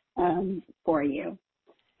for you.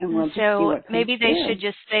 And we'll just see what maybe they through. should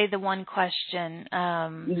just say the one question.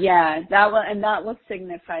 That will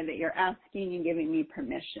signify that you're asking and giving me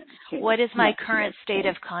permission. What is my current state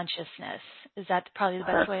of consciousness? Is that probably the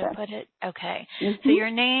best way to put it? Okay. So your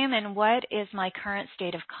name and what is my current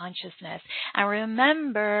state of consciousness? And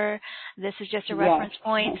remember, this is just a reference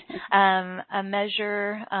point, a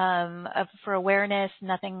measure for awareness,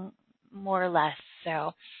 nothing more or less.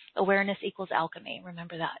 So awareness equals alchemy.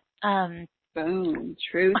 Remember that. Boom.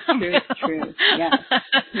 Truth. Yes.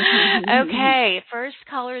 Okay. First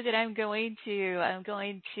caller that I'm going to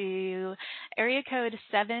area code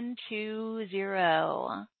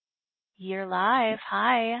 720. You're live.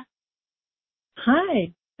 Hi.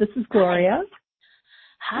 Hi. This is Gloria.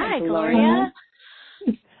 Hi, Gloria.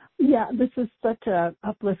 Yeah, this is such a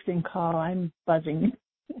uplifting call. I'm buzzing.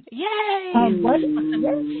 Yay.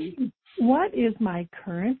 What is my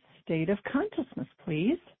current state of consciousness,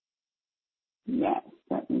 please? Yes,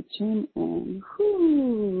 let me tune in.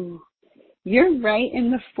 You're right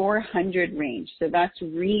in the 400 range. So that's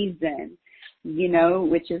reason,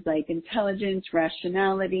 which is like intelligence,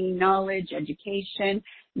 rationality, knowledge, education.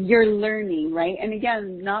 You're learning, right? And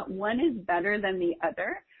again, not one is better than the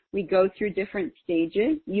other. We go through different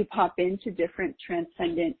stages. You pop into different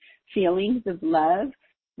transcendent feelings of love,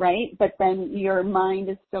 right? But then your mind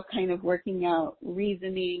is still kind of working out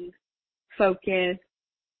reasoning, focus,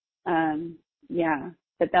 Yeah,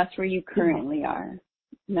 but that's where you currently are.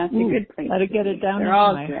 And that's a good place. Let it get it down into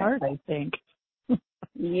my heart, I think.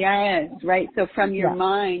 Yes, right. So from your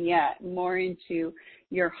mind, more into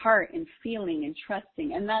your heart and feeling and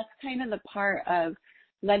trusting. And that's kind of the part of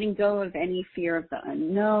letting go of any fear of the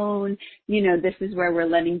unknown. You know, this is where we're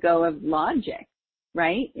letting go of logic,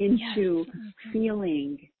 right? Into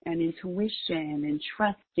feeling and intuition and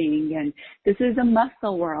trusting. And this is a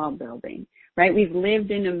muscle we're all building, right? We've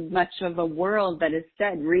lived in much of a world that has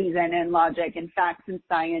said reason and logic and facts and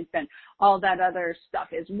science and all that other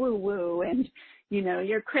stuff is woo-woo and, you know,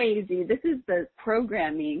 you're crazy. This is the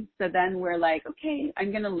programming. So then we're like, okay,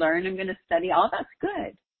 I'm going to learn, I'm going to study. All that's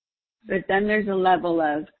good. But then there's a level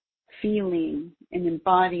of feeling and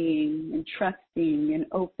embodying and trusting and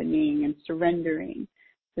opening and surrendering.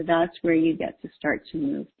 So that's where you get to start to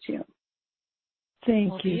move to.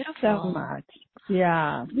 Thank you so much.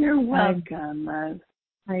 Yeah. You're welcome, love.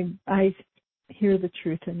 I hear the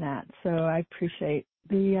truth in that. So I appreciate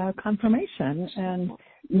the confirmation and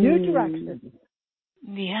new direction.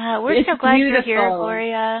 Yeah, we're so glad you're here,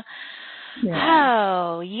 Gloria. Yeah.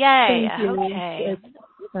 Oh, yay. Thank you. Okay. It's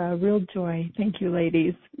a real joy. Thank you,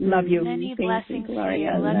 ladies. Love you. Many blessings to you.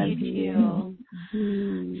 Love you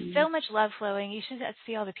too. So much love flowing. You should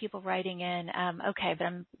see all the people writing in. Okay, but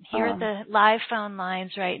I'm here at the live phone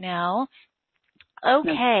lines right now.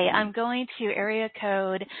 Okay, I'm going to area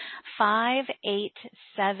code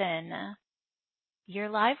 587. You're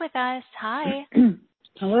live with us. Hi.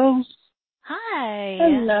 Hello. Hi.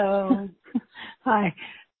 Hello. Hi.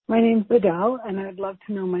 My name's Vidal, and I'd love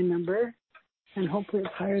to know my number, and hopefully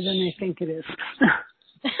it's higher than I think it is.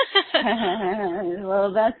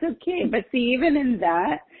 Well, that's okay. But see, even in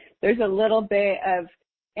that, there's a little bit of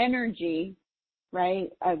energy, right,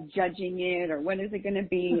 of judging it or what is it going to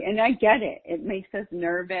be. And I get it. It makes us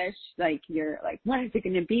nervous. Like, you're like, what is it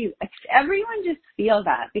going to be? Everyone just feel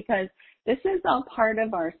that because this is all part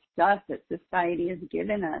of our stuff that society has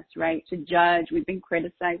given us, right, to judge. We've been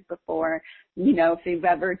criticized before, you know, if you've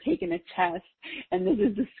ever taken a test and this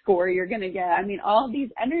is the score you're going to get. I mean, all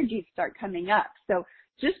these energies start coming up. So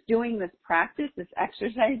just doing this practice, this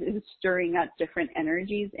exercise is stirring up different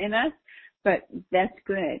energies in us. But that's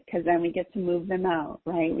good because then we get to move them out,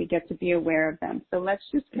 right? We get to be aware of them. So let's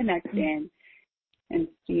just connect in and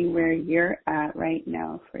see where you're at right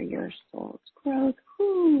now for your soul's growth.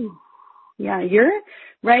 Whew. Yeah, you're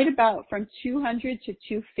right about from 200 to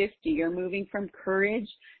 250. You're moving from courage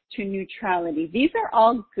to neutrality. These are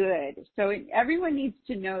all good. So everyone needs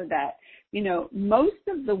to know that, you know, most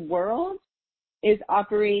of the world is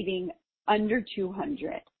operating under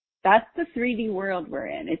 200. That's the 3D world we're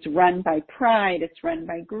in. It's run by pride. It's run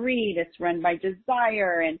by greed. It's run by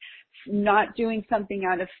desire and not doing something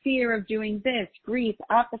out of fear of doing this, grief,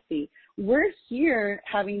 apathy. We're here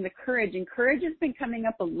having the courage, and courage has been coming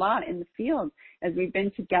up a lot in the field as we've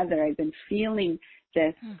been together. I've been feeling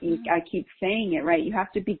this. I keep saying it, right? You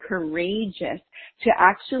have to be courageous to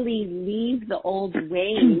actually leave the old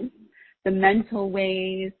ways, the mental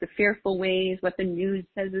ways, the fearful ways, what the news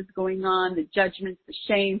says is going on, the judgments, the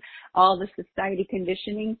shame, all the society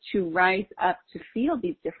conditioning to rise up to feel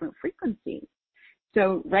these different frequencies.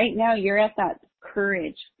 So right now you're at that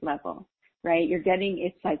courage level, right? You're getting,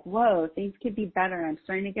 it's like, whoa, things could be better. I'm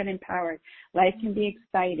starting to get empowered. Life can be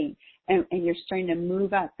exciting. And you're starting to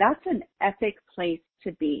move up. That's an epic place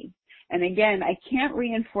to be. And again, I can't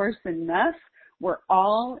reinforce enough. We're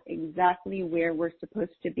all exactly where we're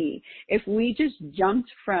supposed to be. If we just jumped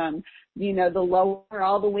from, you know, the lower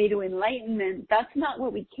all the way to enlightenment, that's not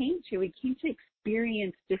what we came to. We came to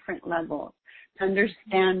experience different levels, to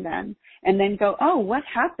understand them, and then go, oh, what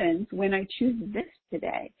happens when I choose this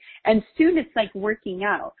today? And soon it's like working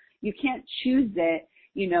out. You can't choose it,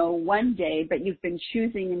 you know, one day, but you've been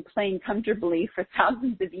choosing and playing comfortably for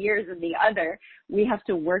thousands of years in the other. We have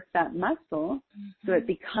to work that muscle so it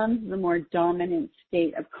becomes the more dominant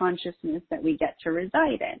state of consciousness that we get to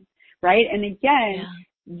reside in, right? And again,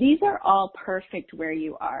 these are all perfect where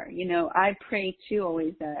you are. You know, I pray too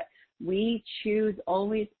always that we choose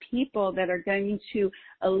always people that are going to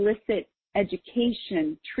elicit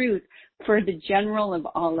education, truth for the general of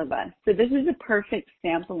all of us. So this is a perfect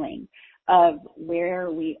sampling of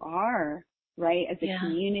where we are, right, as a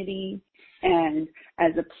community and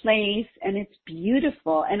as a place, and it's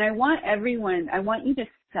beautiful. And I want you to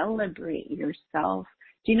celebrate yourself.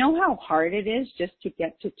 Do you know how hard it is just to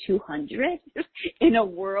get to 200 in a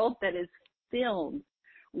world that is filled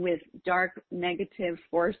with dark, negative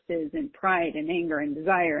forces and pride and anger and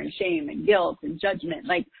desire and shame and guilt and judgment?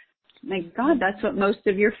 Like, my God, that's what most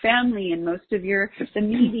of your family and most of the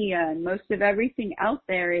media and most of everything out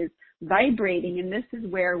there is vibrating. And this is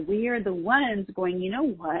where we are the ones going, you know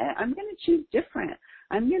what? I'm going to choose different.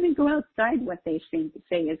 I'm going to go outside what they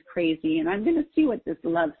say is crazy, and I'm going to see what this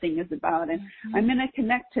love thing is about, and I'm going to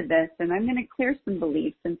connect to this, and I'm going to clear some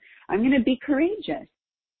beliefs, and I'm going to be courageous.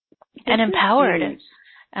 And empowered.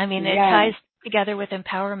 I mean, it ties together with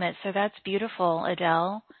empowerment, so that's beautiful,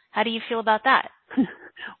 Adele. How do you feel about that?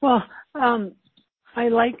 Well, I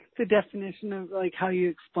like the definition of like how you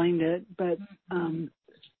explained it, but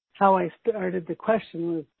how I started the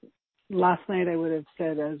question was last night I would have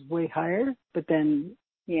said I was way higher, but then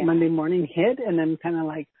Monday morning hit, and I'm kind of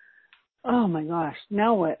like, oh my gosh,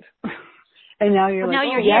 now what? And now you're now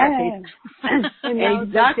like, you're here. And now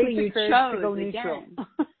exactly, you chose to go neutral.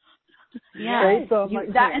 Yeah. Right? So I'm like,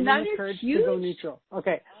 and that is courage huge. to go neutral.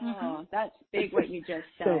 Okay. Oh, that's big what you just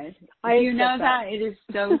said. So, you know that? It is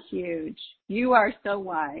so huge. You are so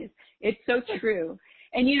wise. It's so true.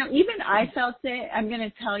 And, you know, even I felt it. I'm going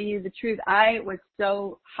to tell you the truth. I was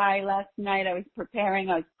so high last night. I was preparing.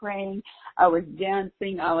 I was praying. I was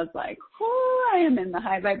dancing. I was like, oh, I am in the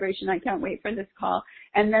high vibration. I can't wait for this call.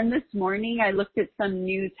 And then this morning I looked at some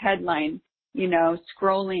news headline, you know,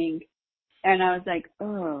 scrolling. And I was like,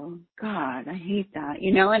 oh, God, I hate that,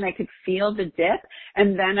 you know, and I could feel the dip.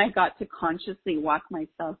 And then I got to consciously walk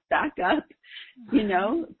myself back up, you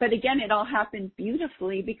know. But again, it all happened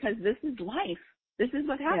beautifully because this is life. This is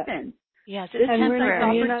what happens. Yes, it's and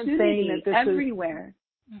temporary. you're not saying that this everywhere.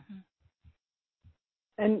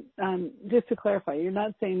 And just to clarify, you're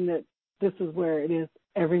not saying that this is where it is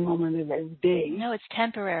every moment of every day. No, it's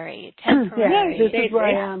temporary. Temporary. This is where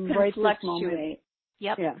I am right this moment.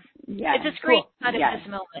 Yep. Yeah. It's a screenshot of this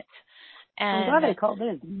moment. And I'm glad I called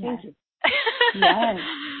in. Thank you. Yes.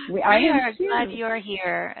 We are glad you're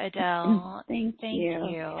here, Adele. Thank you.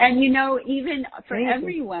 You. And, you know, even for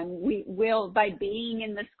everyone, we will, by being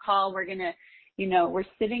in this call, we're going to, you know, we're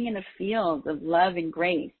sitting in a field of love and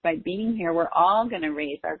grace. By being here, we're all going to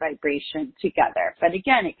raise our vibration together. But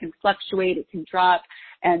again, it can fluctuate, it can drop,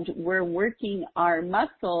 and we're working our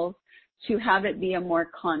muscles to have it be a more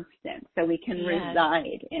constant so we can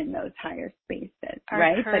reside in those higher spaces,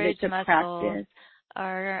 right? But it's a practice.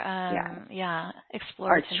 Our,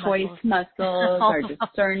 our choice muscles, our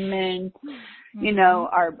discernment, you know,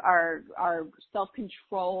 our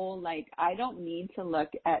self-control. Like, I don't need to look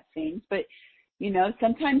at things, but, you know,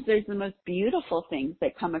 sometimes there's the most beautiful things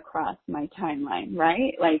that come across my timeline,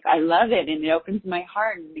 right? Like, I love it and it opens my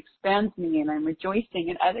heart and expands me and I'm rejoicing.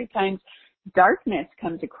 And other times darkness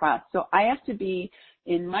comes across. So I have to be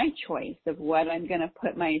in my choice of what I'm going to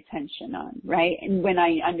put my attention on, right? And when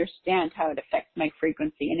I understand how it affects my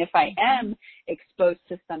frequency. And if I am exposed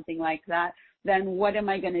to something like that, then what am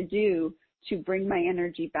I going to do to bring my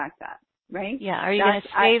energy back up, right? Yeah, are you going to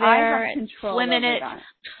stay there, I have control swim in it,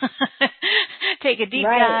 take a deep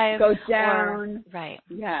dive, go down.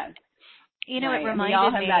 Yes. You know, it reminded me. We all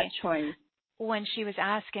have that choice. When she was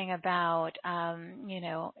asking about, you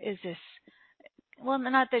know, is this, well,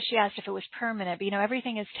 not that she asked if it was permanent, but, you know,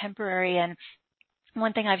 everything is temporary. And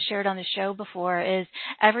one thing I've shared on the show before is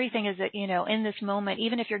everything is, you know, in this moment,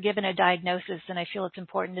 even if you're given a diagnosis, and I feel it's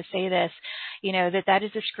important to say this, you know, that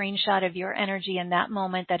is a screenshot of your energy in that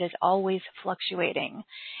moment that is always fluctuating.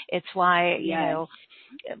 It's why, you know,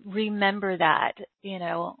 remember that, you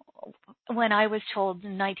know, when I was told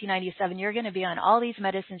in 1997, you're going to be on all these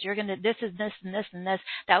medicines, you're going to, this is this and this and this,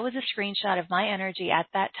 that was a screenshot of my energy at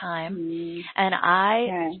that time. And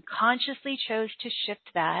I consciously chose to shift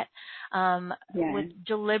that with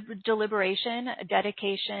deliberation,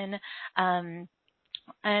 dedication, and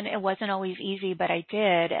it wasn't always easy, but I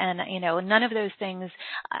did. And, you know, none of those things,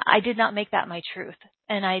 I did not make that my truth.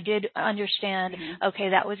 And I did understand, okay,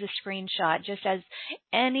 that was a screenshot. Just as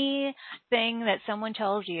anything that someone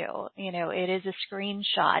tells you, you know, it is a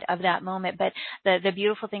screenshot of that moment. But the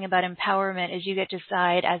beautiful thing about empowerment is you get to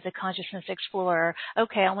decide as a consciousness explorer,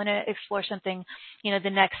 okay, I want to explore something, you know, the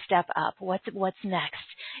next step up. What's next?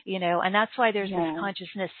 You know, and that's why there's this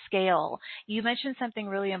consciousness scale. You mentioned something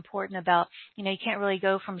really important about, you know, you can't really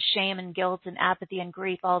go from shame and guilt and apathy and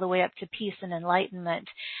grief all the way up to peace and enlightenment.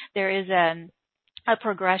 There is a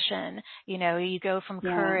progression, you know, you go from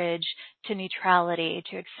courage to neutrality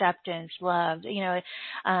to acceptance, love, you know,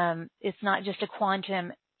 it's not just a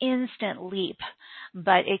quantum instant leap,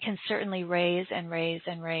 but it can certainly raise and raise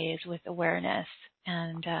and raise with awareness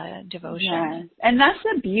and devotion. Yes. And that's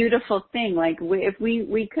a beautiful thing. Like if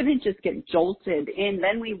we couldn't just get jolted in,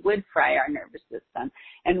 then we would fry our nervous system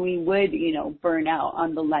and we would, you know, burn out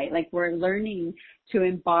on the light. Like we're learning to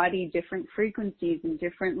embody different frequencies and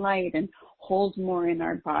different light and hold more in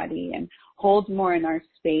our body and hold more in our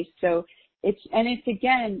space. So it's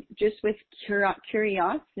again, just with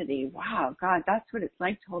curiosity. Wow, God, that's what it's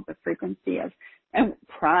like to hold the frequency of, and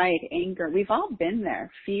pride, anger. We've all been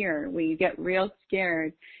there. Fear. We get real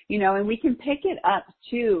scared, and we can pick it up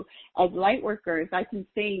too as light workers. I can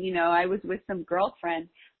say, I was with some girlfriend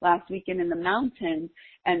last weekend in the mountains,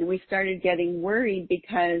 and we started getting worried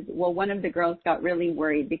because, one of the girls got really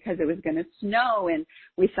worried because it was going to snow, and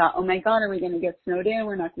we thought, oh my God, are we going to get snowed in?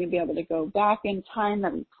 We're not going to be able to go back in time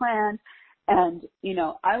that we planned. And,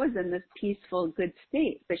 I was in this peaceful, good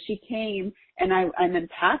state, but she came, and I'm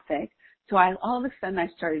empathic. So all of a sudden I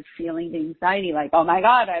started feeling the anxiety, like, oh my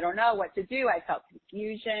God, I don't know what to do. I felt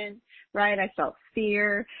confusion, right? I felt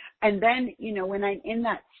fear. And then, when I'm in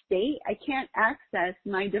that state, I can't access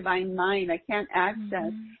my divine mind. I can't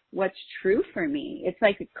access what's true for me. It's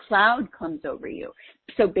like a cloud comes over you.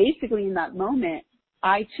 So basically in that moment,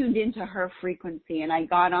 I tuned into her frequency and I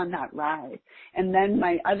got on that ride. And then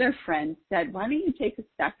my other friend said, why don't you take a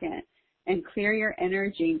second and clear your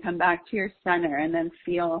energy and come back to your center and then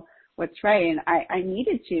feel what's right. And I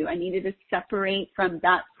needed to separate from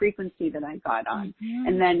that frequency that I got on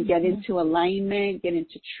and then get into alignment, get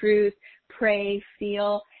into truth, pray,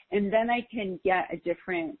 feel, and then I can get a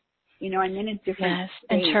different, I'm in a different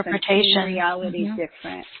space. Interpretation. Reality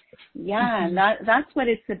different. Yeah, and that's what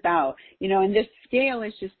it's about. And this scale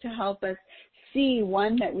is just to help us see,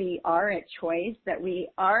 one, that we are at choice, that we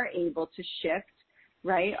are able to shift,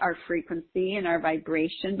 right, our frequency and our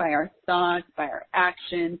vibration by our thoughts, by our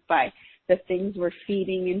actions, by the things we're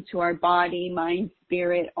feeding into our body, mind,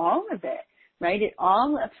 spirit, all of it, right? It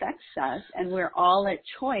all affects us, and we're all at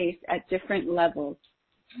choice at different levels,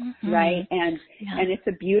 right? And it's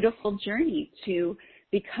a beautiful journey to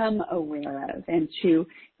become aware of, and to,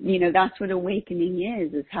 that's what awakening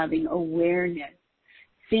is having awareness,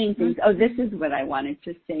 seeing things. Oh, this is what I wanted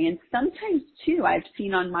to say. And sometimes too, I've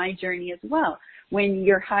seen on my journey as well, when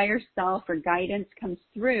your higher self or guidance comes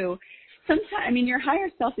through, sometimes, your higher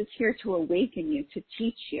self is here to awaken you, to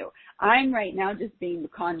teach you. I'm right now just being the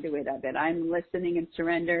conduit of it. I'm listening and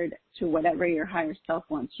surrendered to whatever your higher self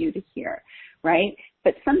wants you to hear, right?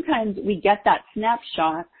 But sometimes we get that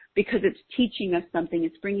snapshot because it's teaching us something.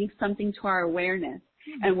 It's bringing something to our awareness.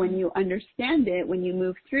 And when you understand it, when you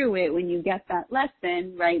move through it, when you get that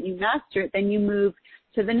lesson, right, you master it, then you move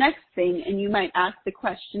to the next thing, and you might ask the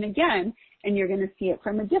question again, and you're going to see it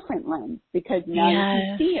from a different lens, because now you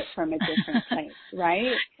can see it from a different place,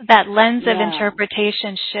 right? That lens of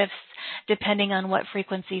interpretation shifts depending on what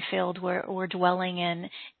frequency field we're dwelling in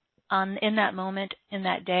that moment, in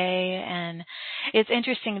that day. And it's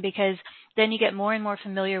interesting because then you get more and more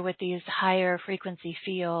familiar with these higher frequency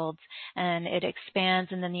fields, and it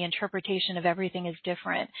expands, and then the interpretation of everything is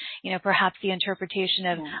different. Perhaps the interpretation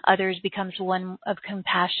of others becomes one of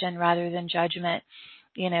compassion rather than judgment.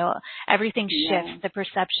 Everything shifts, the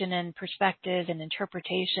perception and perspective and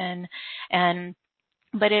interpretation,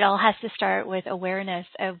 but it all has to start with awareness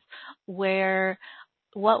of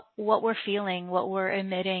what we're feeling, what we're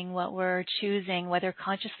emitting, what we're choosing, whether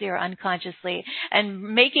consciously or unconsciously, and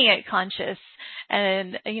making it conscious,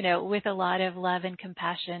 and with a lot of love and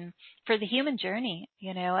compassion for the human journey.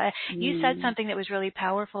 You said something that was really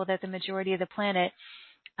powerful, that the majority of the planet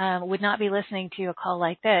would not be listening to a call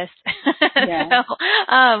like this.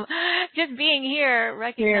 So, just being here,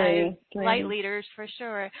 recognize light leaders for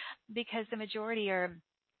sure, because the majority are,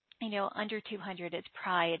 under 200. It's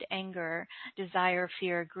pride, anger, desire,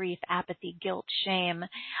 fear, grief, apathy, guilt, shame,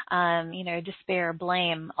 despair,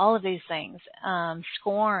 blame, all of these things,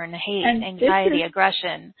 scorn, hate, and anxiety,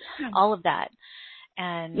 aggression, all of that.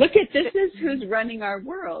 And look at this is who's running our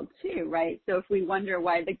world too, right? So if we wonder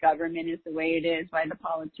why the government is the way it is, why the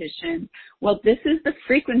politicians, well, this is the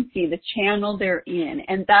frequency, the channel they're in,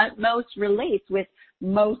 and that most relates with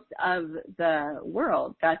most of the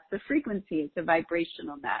world. That's the frequency. It's a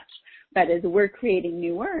vibrational match. But as we're creating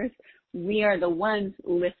New Earth, we are the ones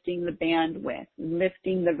lifting the bandwidth,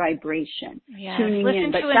 lifting the vibration, tuning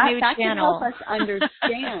in. But that can help us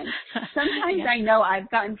understand. Sometimes I know I've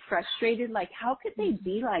gotten frustrated, like, how could they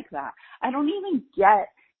be like that? I don't even get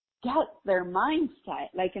their mindset,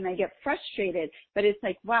 and I get frustrated, but it's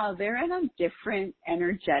like, wow, they're in a different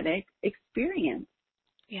energetic experience.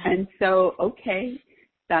 And so, okay,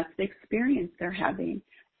 that's the experience they're having.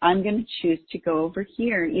 I'm going to choose to go over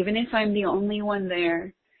here, even if I'm the only one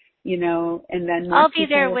there, and then more I'll be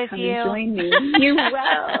there will with come you. And join me. You will,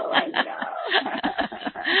 I know.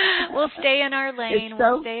 We'll stay in our lane. It's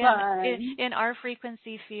we'll so stay fun. in our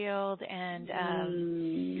frequency field, and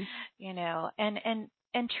and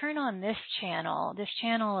turn on this channel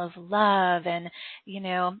of love. And,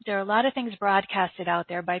 there are a lot of things broadcasted out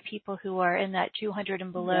there by people who are in that 200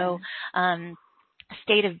 and below,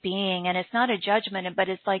 state of being. And it's not a judgment, but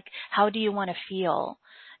it's like, how do you want to feel?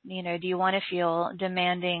 Do you want to feel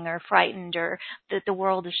demanding or frightened, or that the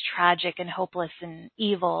world is tragic and hopeless and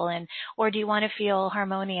evil, or do you want to feel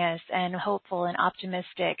harmonious and hopeful and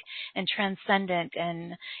optimistic and transcendent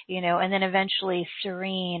and, and then eventually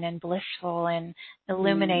serene and blissful and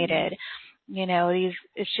illuminated?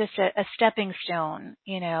 It's just a stepping stone,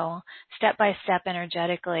 step by step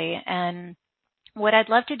energetically. And what I'd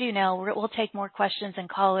love to do now, we'll take more questions and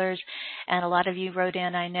callers, and a lot of you wrote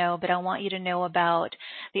in, I know, but I want you to know about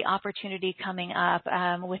the opportunity coming up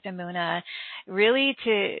with Amuna, really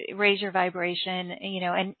to raise your vibration,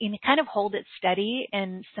 and kind of hold it steady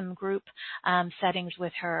in some group settings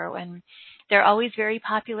with her. And they're always very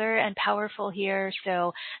popular and powerful here.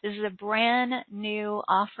 So this is a brand new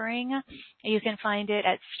offering. You can find it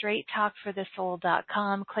at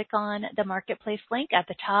straighttalkforthesoul.com. Click on the marketplace link at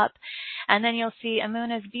the top, and then you'll see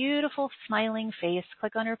Amuna's beautiful smiling face.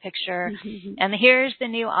 Click on her picture, and here's the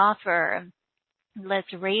new offer.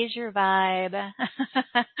 Let's raise your vibe.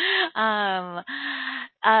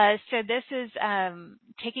 So this is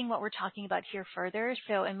taking what we're talking about here further.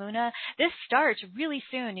 So Amuna, this starts really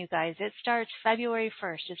soon, you guys. It starts February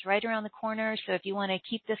 1st. It's right around the corner. So if you want to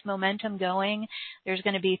keep this momentum going, there's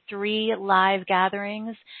going to be 3 live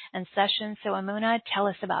gatherings and sessions. So Amuna, tell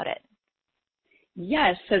us about it.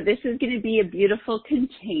 Yes, so this is going to be a beautiful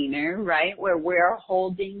container, right, where we're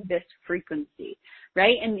holding this frequency,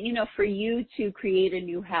 right? And, for you to create a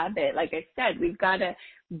new habit, like I said, we've got to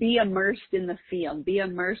be immersed in the field, be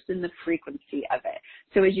immersed in the frequency of it.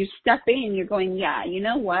 So as you step in, you're going, yeah, you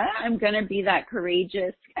know what? I'm going to be that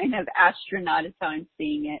courageous kind of astronaut is how I'm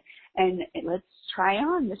seeing it. And let's try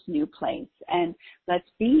on this new place, and let's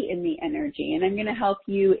be in the energy. And I'm going to help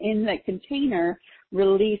you in the container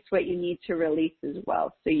release what you need to release as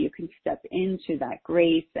well, so you can step into that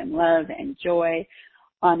grace and love and joy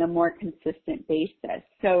on a more consistent basis.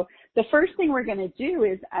 So the first thing we're going to do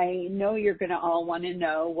is, I know you're going to all want to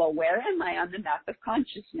know, well, where am I on the map of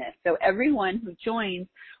consciousness? So everyone who joins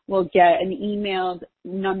will get an emailed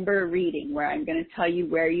number reading where I'm going to tell you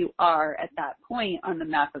where you are at that point on the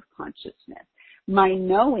map of consciousness. My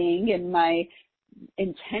knowing and my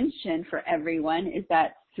intention for everyone is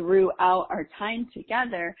that throughout our time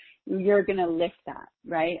together, you're going to lift that,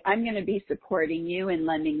 right? I'm going to be supporting you and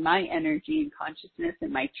lending my energy and consciousness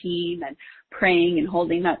and my team and praying and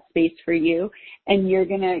holding that space for you. And you're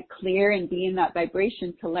going to clear and be in that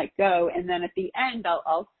vibration to let go. And then at the end, I'll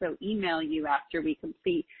also email you after we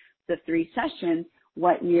complete the 3 sessions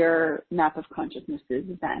what your map of consciousness is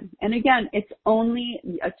then. And again, it's only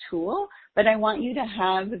a tool, but I want you to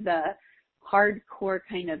have the hardcore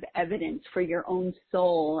kind of evidence for your own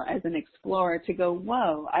soul as an explorer to go,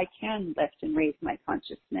 whoa, I can lift and raise my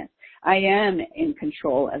consciousness. I am in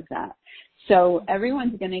control of that. So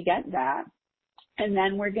everyone's going to get that. And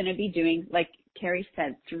then we're going to be doing, like Carrie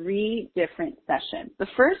said, 3 different sessions. The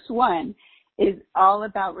first one is all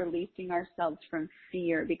about releasing ourselves from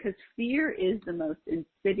fear, because fear is the most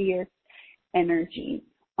insidious energy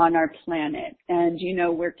on our planet. And,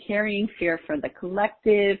 we're carrying fear for the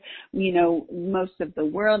collective. Most of the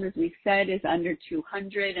world, as we said, is under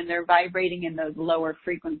 200, and they're vibrating in those lower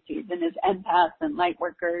frequencies. And as empaths and light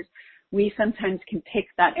workers, we sometimes can pick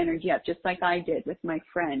that energy up, just like I did with my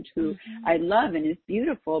friend who I love and is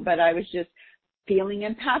beautiful, but I was just feeling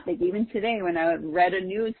empathic. Even today when I read a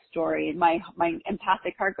news story, and my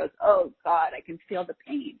empathic heart goes, oh God, I can feel the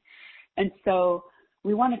pain. And so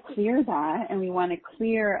we want to clear that, and we want to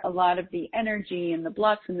clear a lot of the energy and the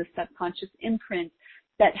blocks and the subconscious imprints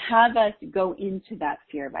that have us go into that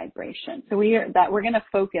fear vibration. So we're going to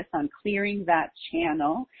focus on clearing that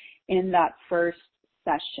channel in that first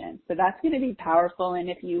session. So that's going to be powerful. And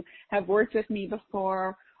if you have worked with me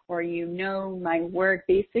before, or my work,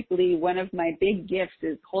 basically one of my big gifts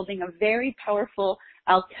is holding a very powerful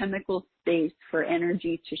alchemical space for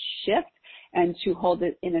energy to shift, and to hold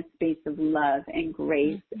it in a space of love and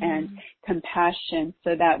grace and compassion,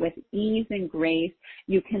 so that with ease and grace,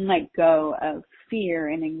 you can let go of fear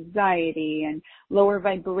and anxiety and lower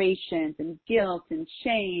vibrations and guilt and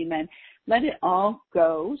shame, and let it all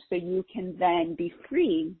go so you can then be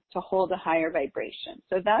free to hold a higher vibration.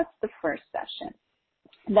 So that's the first session.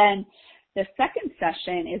 Then the second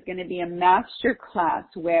session is going to be a master class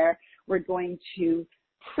where we're going to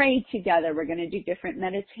pray together. We're going to do different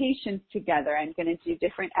meditations together. I'm going to do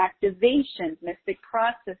different activations, mystic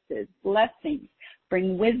processes, blessings,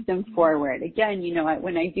 bring wisdom forward. Again,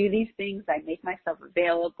 when I do these things, I make myself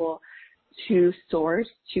available to source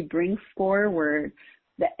to bring forward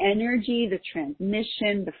the energy, the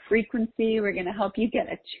transmission, the frequency. We're going to help you get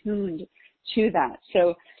attuned to that.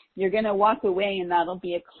 So you're going to walk away, and that'll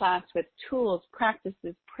be a class with tools,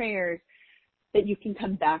 practices, prayers that you can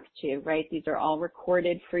come back to, right? These are all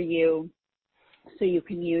recorded for you, so you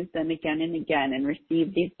can use them again and again and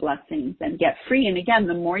receive these blessings and get free. And again,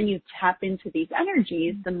 the more you tap into these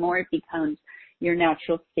energies, the more it becomes your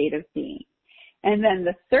natural state of being. And then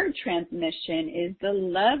the third transmission is the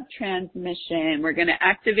love transmission. We're going to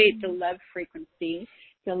activate the love frequency,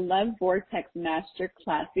 the love vortex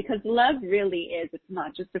masterclass, because love really is, it's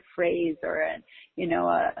not just a phrase or a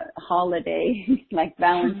holiday like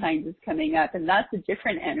Valentine's is coming up, and that's a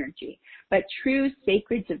different energy. But true,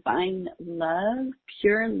 sacred, divine love,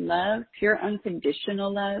 pure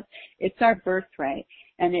unconditional love, it's our birthright.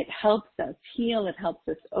 And it helps us heal. It helps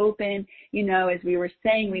us open. As we were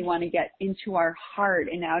saying, we want to get into our heart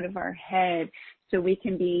and out of our head so we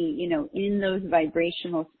can be, in those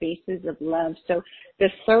vibrational spaces of love. So the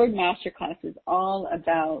third masterclass is all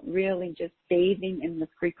about really just bathing in the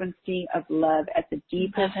frequency of love at the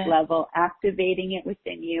deepest level, activating it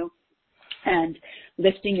within you, and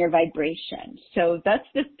lifting your vibration. So that's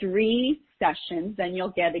the 3 sessions. Then you'll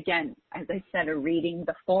get, again, as I said, a reading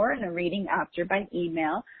before and a reading after by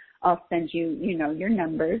email. I'll send you, your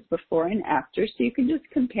numbers before and after, so you can just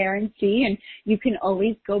compare and see, and you can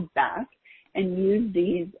always go back and use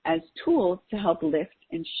these as tools to help lift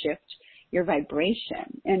and shift your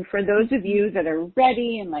vibration. And for those of you that are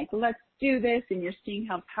ready and like, let's do this, and you're seeing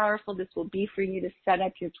how powerful this will be for you to set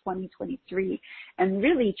up your 2023. And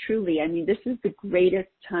really, truly, this is the greatest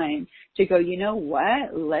time to go, you know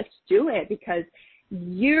what, let's do it, because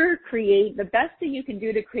the best thing you can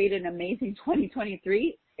do to create an amazing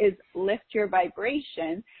 2023 is lift your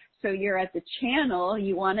vibration. So you're at the channel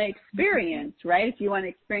you want to experience, right? If you want to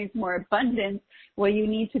experience more abundance, well, you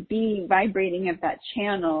need to be vibrating at that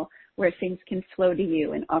channel where things can flow to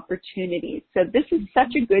you and opportunities. So this is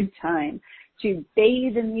such a good time to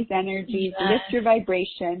bathe in these energies, lift your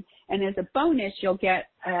vibration, and as a bonus, you'll get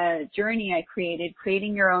a journey I created,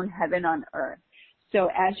 creating your own heaven on earth. So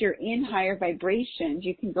as you're in higher vibrations,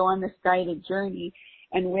 you can go on this guided journey,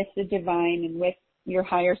 and with the divine and with your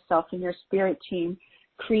higher self and your spirit team,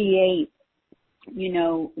 create,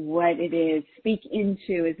 what it is, speak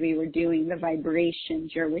into, as we were doing, the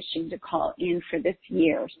vibrations you're wishing to call in for this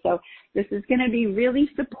year. So this is going to be really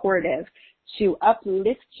supportive to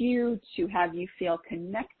uplift you, to have you feel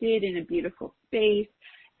connected in a beautiful space,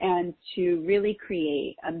 and to really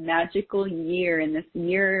create a magical year in this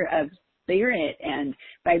year of spirit and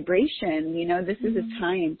vibration. This is a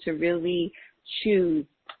time to really choose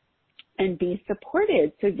and be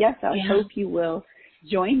supported. So yes, I hope you will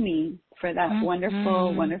join me for that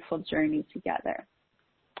wonderful, wonderful journey together.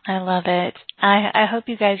 I love it. I hope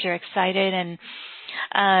you guys are excited, and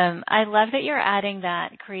I love that you're adding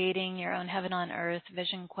that, creating your own heaven on earth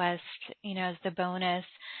vision quest, as the bonus,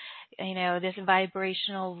 this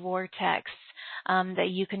vibrational vortex that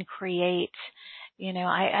you can create.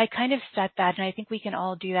 I kind of set that, and I think we can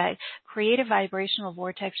all do that. Create a vibrational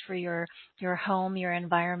vortex for your home, your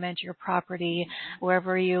environment, your property,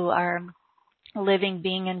 wherever you are living,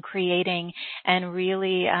 being, and creating, and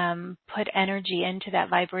really put energy into that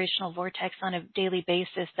vibrational vortex on a daily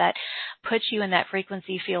basis that puts you in that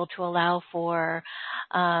frequency field to allow for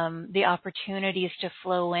the opportunities to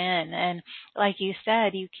flow in. And like you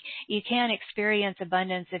said, you can't experience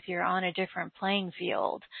abundance if you're on a different playing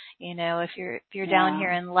field. If you're down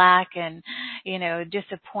here in lack and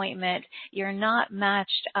disappointment, you're not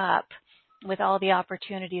matched up with all the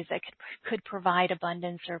opportunities that could provide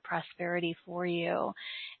abundance or prosperity for you.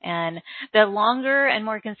 And the longer and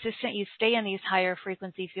more consistent you stay in these higher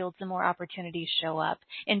frequency fields, the more opportunities show up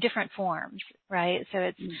in different forms, right? So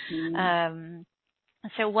it's,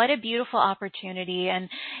 so what a beautiful opportunity. And,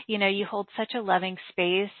 you hold such a loving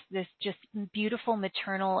space, this just beautiful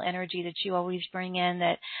maternal energy that you always bring in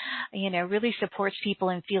that, really supports people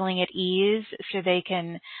in feeling at ease so they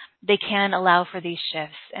can allow for these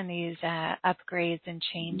shifts and these upgrades and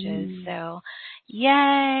changes. So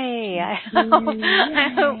yay. I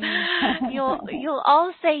hope you'll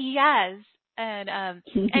all say yes. And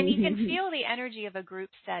you can feel the energy of a group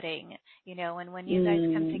setting, and when you guys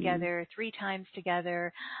come together 3 times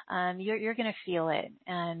together, you're going to feel it.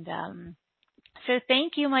 And so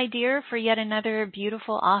thank you, my dear, for yet another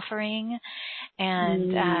beautiful offering.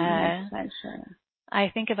 And pleasure.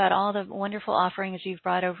 I think about all the wonderful offerings you've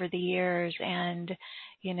brought over the years, and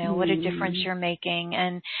what a difference you're making.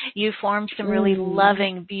 And you formed some really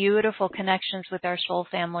loving, beautiful connections with our soul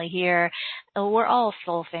family here. We're all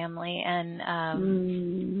soul family,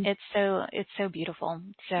 and it's so beautiful.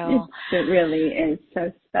 So it really is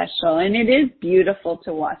so special, and it is beautiful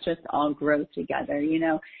to watch us all grow together.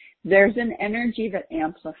 There's an energy that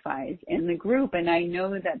amplifies in the group, and I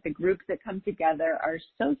know that the groups that come together are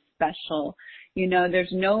so special.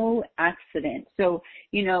 There's no accident. So,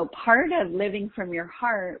 part of living from your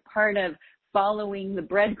heart, part of following the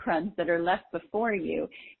breadcrumbs that are left before you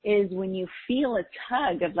is when you feel a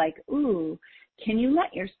tug of like, ooh, can you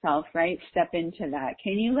let yourself, right, step into that?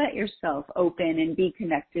 Can you let yourself open and be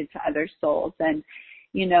connected to other souls and,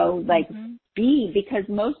 because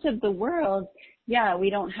most of the world, we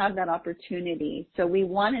don't have that opportunity. So we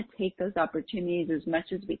want to take those opportunities as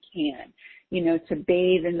much as we can, to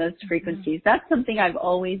bathe in those frequencies. That's something I've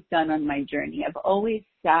always done on my journey. I've always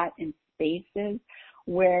sat in spaces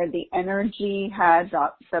where the energy has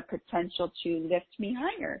the potential to lift me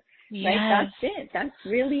higher. Yes. Right? That's it. That's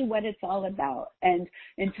really what it's all about. And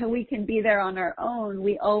until we can be there on our own,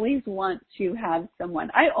 we always want to have someone.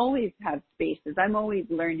 I always have spaces. I'm always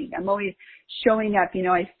learning. I'm always showing up.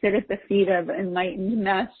 I sit at the feet of enlightened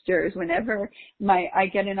masters whenever I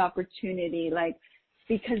get an opportunity,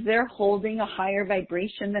 because they're holding a higher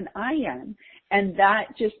vibration than I am. And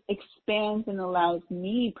that just expands and allows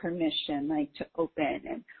me permission, to open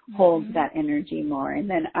and hold that energy more. And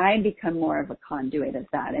then I become more of a conduit of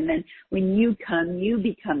that. And then when you come, you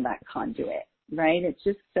become that conduit, right? It's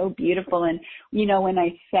just so beautiful. And, when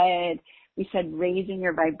we said raising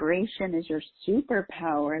your vibration is your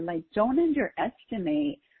superpower, don't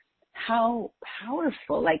underestimate how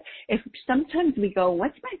powerful. If sometimes we go,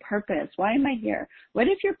 what's my purpose? Why am I here? What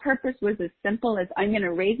if your purpose was as simple as I'm going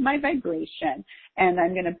to raise my vibration and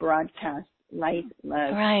I'm going to broadcast light,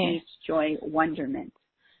 love, peace, joy, wonderment.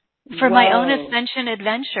 For my own ascension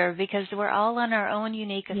adventure, because we're all on our own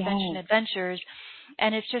unique ascension adventures.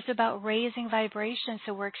 And it's just about raising vibration.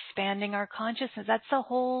 So we're expanding our consciousness. That's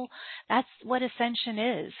what ascension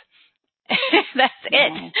is. That's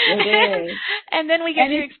it. It is. And then we get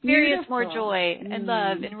to experience beautiful. more joy and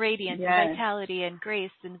love and radiance and vitality and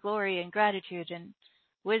grace and glory and gratitude and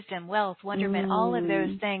wisdom, wealth, wonderment, all of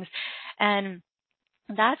those things. And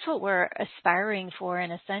that's what we're aspiring for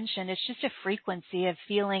in ascension. It's just a frequency of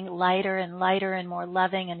feeling lighter and lighter and more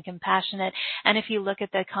loving and compassionate. And if you look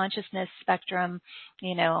at the consciousness spectrum,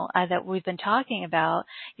 that we've been talking about,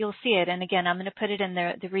 you'll see it. And again, I'm going to put it in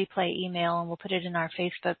the replay email, and we'll put it in our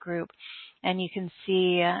Facebook group, and you can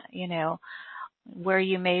see, where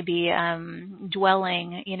you may be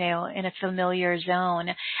dwelling, in a familiar zone.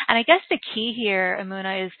 And I guess the key here,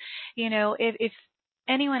 Amuna, is, if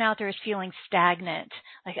anyone out there is feeling stagnant,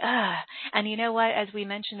 and you know what, as we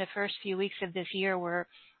mentioned, the first few weeks of this year were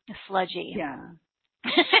sludgy.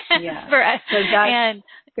 Yeah. For us. So that's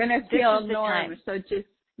going to feel normal. So just,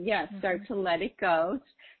 start to let it go.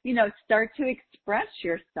 Start to express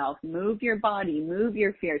yourself, move your body, move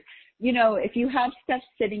your fears. If you have stuff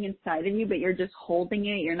sitting inside of you, but you're just holding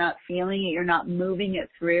it, you're not feeling it, you're not moving it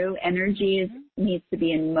through, energy needs to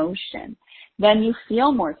be in motion. Then you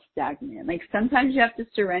feel more stagnant. Sometimes you have to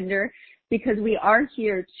surrender, because we are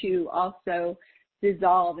here to also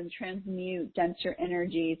dissolve and transmute denser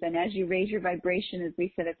energies. And as you raise your vibration, as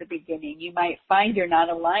we said at the beginning, you might find you're not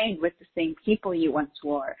aligned with the same people you once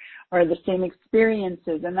were or the same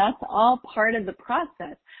experiences. And that's all part of the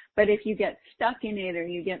process. But if you get stuck in it, or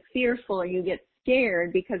you get fearful, or you get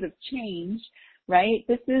scared because of change, right?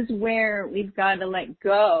 This is where we've got to let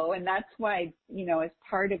go. And that's why, as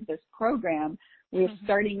part of this program, we're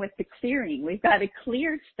starting with the clearing. We've got to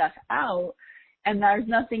clear stuff out. And there's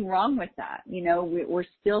nothing wrong with that. We're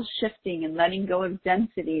still shifting and letting go of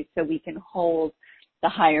density so we can hold the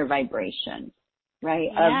higher vibration, right,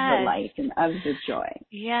 of the light and of the joy.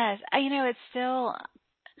 Yes. It's still,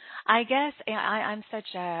 I guess, I'm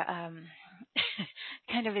such a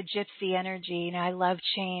kind of a gypsy energy. I love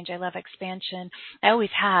change. I love expansion. I always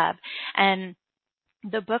have. And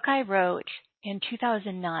the book I wrote in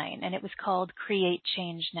 2009, and it was called Create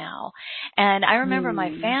Change Now. And I remember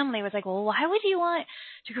my family was like, well, why would you want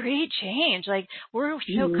to create change? We're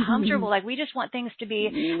so comfortable. We just want things to be,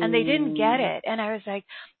 and they didn't get it. And I was like,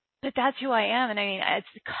 but that's who I am. And it's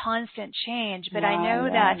constant change, but I know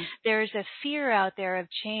that there's a fear out there of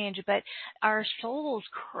change, but our souls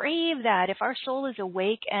crave that. If our soul is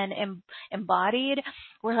awake and embodied,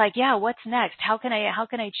 we're like, what's next? How can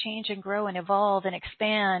I change and grow and evolve and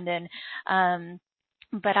expand? And,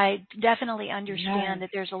 but I definitely understand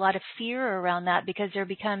that there's a lot of fear around that, because there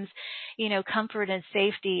becomes, comfort and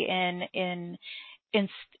safety in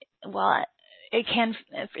it can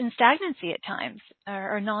in stagnancy at times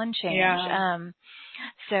or non-change. Yeah.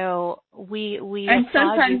 So we and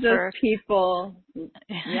applaud sometimes you for those people,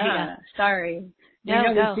 yeah. sorry.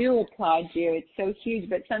 No, go. We do applaud you. It's so huge.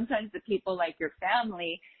 But sometimes the people like your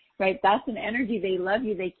family, right, that's an energy. They love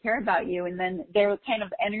you. They care about you. And then they're kind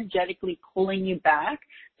of energetically pulling you back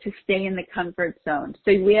to stay in the comfort zone.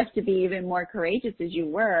 So we have to be even more courageous as you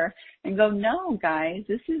were and go, no, guys,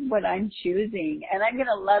 this is what I'm choosing. And I'm going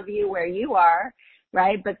to love you where you are,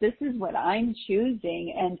 right? But this is what I'm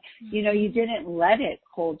choosing. And, you know, you didn't let it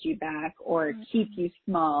hold you back or keep you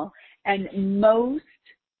small. And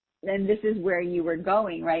this is where you were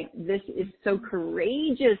going, right? This is so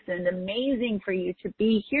courageous and amazing for you to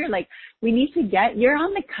be here. Like, we need to you're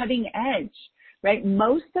on the cutting edge, right?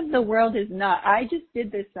 Most of the world is not. I just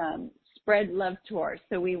did this Spread Love tour.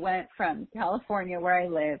 So we went from California, where I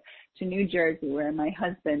live, to New Jersey, where my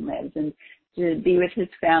husband lives, and to be with his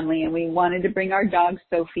family. And we wanted to bring our dog,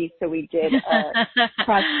 Sophie, so we did a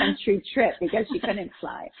cross-country trip because she couldn't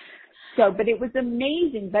fly. So, but it was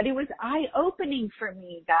amazing, but it was eye-opening for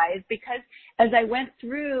me, guys, because as I went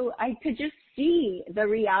through, I could just see the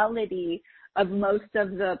reality of most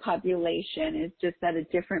of the population is just at a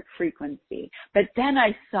different frequency. But then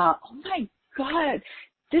I saw, oh my God,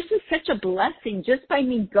 this is such a blessing just by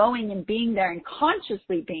me going and being there and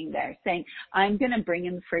consciously being there, saying, I'm going to bring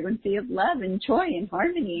in the frequency of love and joy and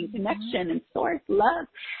harmony and connection and source love.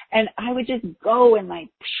 And I would just go and like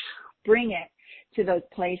bring it to those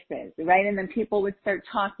places, right? And then people would start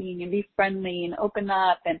talking and be friendly and open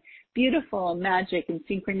up, and beautiful magic and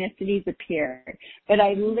synchronicities appeared. But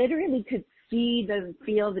I literally could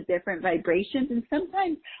feel the different vibrations. And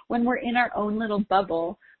sometimes when we're in our own little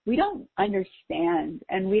bubble, we don't understand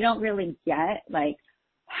and we don't really get like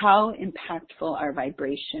how impactful our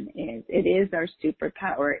vibration is. It is our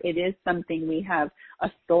superpower. It is something we have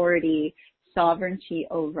authority, sovereignty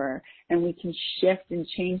over, and we can shift and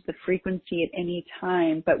change the frequency at any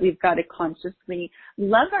time, but we've got to consciously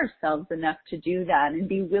love ourselves enough to do that and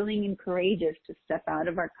be willing and courageous to step out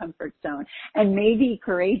of our comfort zone, and maybe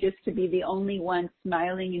courageous to be the only one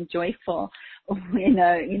smiling and joyful in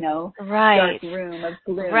a, dark room of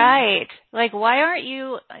gloom. Right. Like, why aren't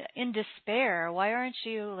you in despair? Why aren't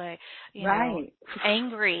you like,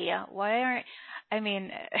 angry?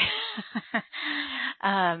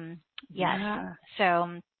 Yes. Yeah.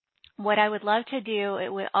 So what I would love to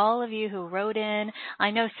do with all of you who wrote in,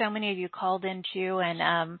 I know so many of you called in too, and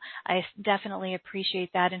I definitely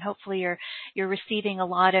appreciate that. And hopefully you're receiving a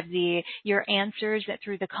lot of your answers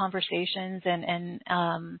through the conversations and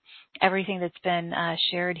everything that's been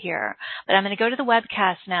shared here. But I'm going to go to the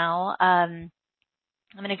webcast now.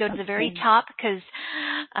 I'm going to go to the very top because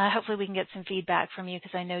hopefully we can get some feedback from you,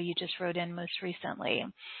 because I know you just wrote in most recently.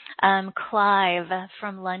 Clive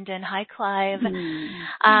from London. Hi, Clive.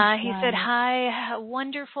 He said, hi,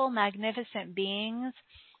 wonderful, magnificent beings.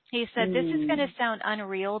 He said, this is going to sound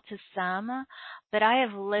unreal to some, but I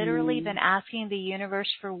have literally been asking the universe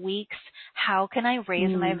for weeks, how can I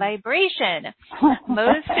raise my vibration?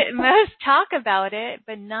 Most talk about it,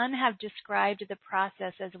 but none have described the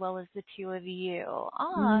process as well as the two of you.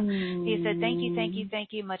 He said,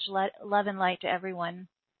 thank you. Much love and light to everyone.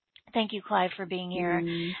 Thank you, Clive, for being here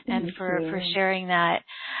and for sharing that.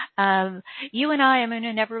 You and I mean,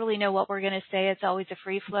 I never really know what we're going to say. It's always a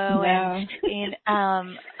free flow. No. And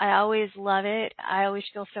I always love it. I always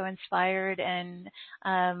feel so inspired, and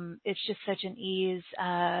it's just such an ease.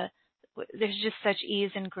 There's just such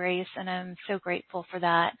ease and grace, and I'm so grateful for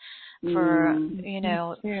that. For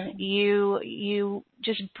you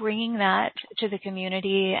just bringing that to the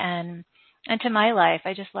community and to my life.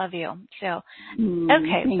 I just love you. So,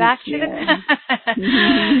 okay, back to the,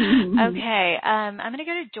 okay. I'm going to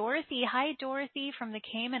go to Dorothy. Hi, Dorothy from the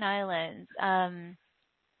Cayman Islands.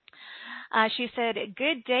 She said,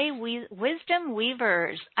 good day, wisdom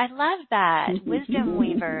weavers. I love that. Wisdom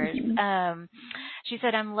weavers. She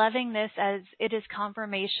said, I'm loving this as it is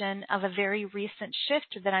confirmation of a very recent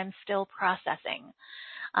shift that I'm still processing.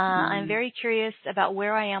 I'm very curious about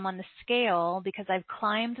where I am on the scale, because I've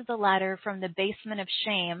climbed the ladder from the basement of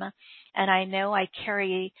shame, and I know I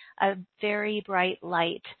carry a very bright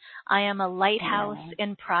light. I am a lighthouse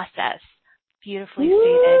in process. Beautifully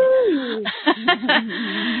stated.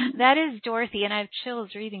 That is Dorothy, and I have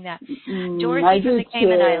chills reading that. Dorothy from the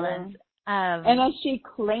Cayman Islands. And as she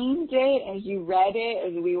claimed it, as you read it,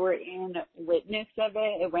 as we were in witness of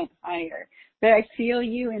it, it went higher. But I feel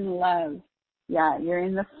you in love. Yeah, you're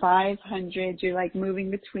in the 500. You're like moving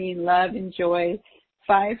between love and joy.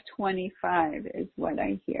 525 is what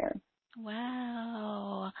I hear.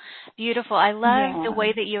 Wow. Beautiful. I love the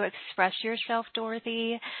way that you express yourself,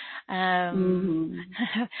 Dorothy. Love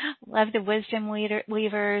the wisdom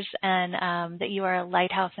weavers, and that you are a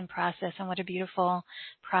lighthouse in process, and what a beautiful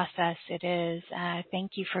process it is.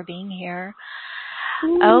 Thank you for being here.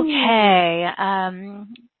 Okay.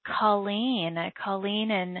 Colleen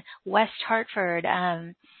in West Hartford.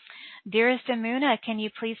 Dearest Amuna, can you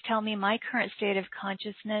please tell me my current state of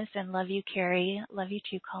consciousness? And love you, Carrie. Love you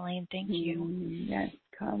too, Colleen. Thank you. Yes,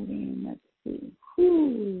 Colleen. Let's see.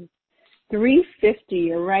 350.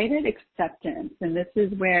 You're right at acceptance. And this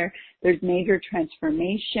is where there's major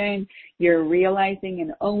transformation. You're realizing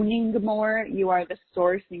and owning more. You are the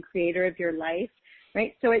source and creator of your life,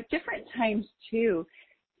 right? So at different times too,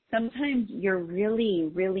 sometimes you're really,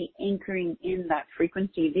 really anchoring in that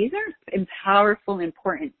frequency. These are powerful,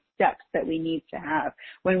 important steps that we need to have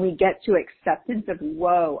when we get to acceptance of,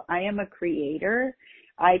 whoa, I am a creator.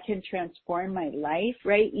 I can transform my life,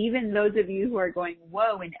 right? Even those of you who are going,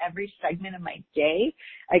 whoa, in every segment of my day,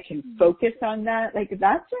 I can focus on that. Like,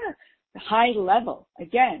 that's a high level.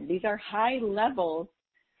 Again, these are high levels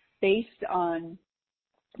based on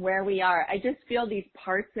where we are. I just feel these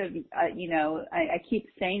parts of, I keep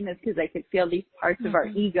saying this because I could feel these parts of our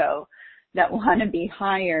ego that want to be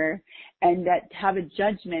higher and that have a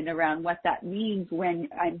judgment around what that means when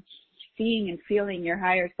I'm seeing and feeling your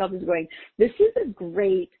higher self is going, this is a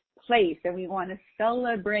great place and we want to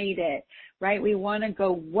celebrate it, right? We want to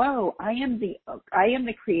go, whoa, I am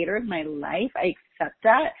the creator of my life. I accept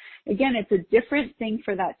that. Again, it's a different thing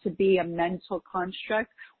for that to be a mental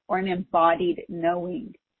construct or an embodied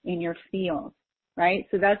knowing in your field, right?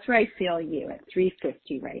 So that's where I feel you at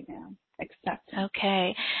 350 right now. Acceptance.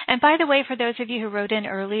 Okay. And by the way, for those of you who wrote in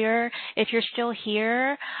earlier, if you're still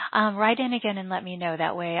here, write in again and let me know.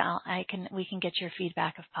 That way we can get your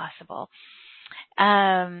feedback if possible.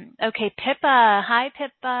 Okay, Pippa. Hi,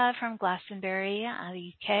 Pippa from Glastonbury,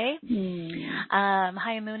 UK.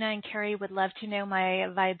 Hi, Amuna and Carrie. Would love to know my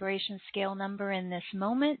vibration scale number in this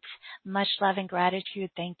moment. Much love and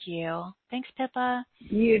gratitude. Thank you. Thanks, Pippa.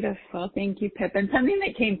 Beautiful. Thank you, Pippa. And something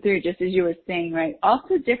that came through, just as you were saying, right?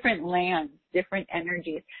 Also different lands, different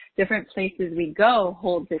energies, different places we go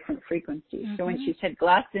hold different frequencies. So when she said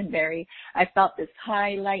Glastonbury, I felt this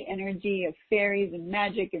high light energy of fairies and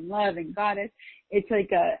magic and love and goddess. It's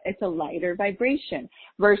a lighter vibration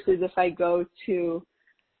versus if I go to,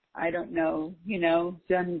 I don't know,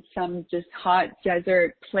 some just hot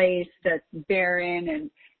desert place that's barren and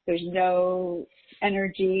there's no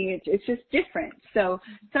energy. It's just different. So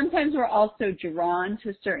sometimes we're also drawn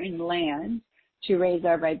to certain lands to raise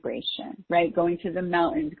our vibration, right? Going to the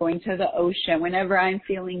mountains, going to the ocean. Whenever I'm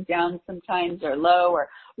feeling down sometimes or low or,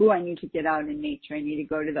 I need to get out in nature. I need to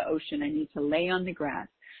go to the ocean. I need to lay on the grass,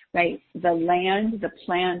 right? The land, the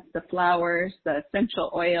plants, the flowers, the essential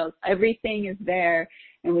oils, everything is there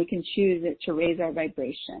and we can choose it to raise our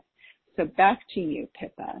vibration. So back to you,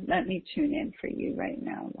 Pippa. Let me tune in for you right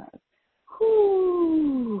now, love.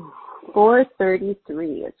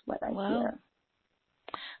 433 is what I hear.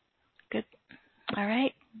 Good. All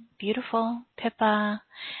right. Beautiful. Pippa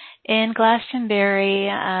in Glastonbury.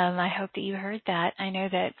 I hope that you heard that. I know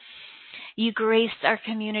that you grace our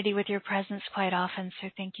community with your presence quite often, so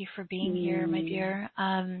thank you for being here, my dear.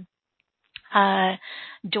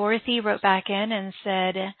 Dorothy wrote back in and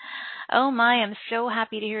said, oh my, I'm so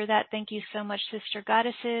happy to hear that. Thank you so much, Sister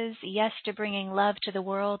Goddesses. Yes to bringing love to the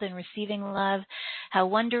world and receiving love. How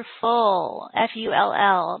wonderful.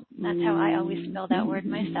 F-U-L-L. That's how I always spell that word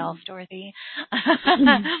myself, Dorothy.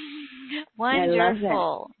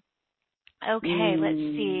 Wonderful. Okay, let's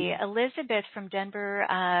see. Elizabeth from Denver.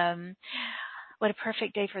 What a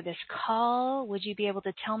perfect day for this call. Would you be able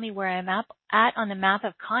to tell me where I'm at on the map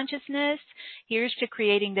of consciousness? Here's to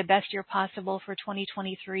creating the best year possible for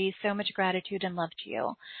 2023. So much gratitude and love to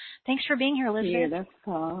you. Thanks for being here, Elizabeth.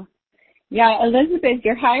 Beautiful. Yeah, Elizabeth,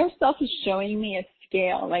 your higher self is showing me a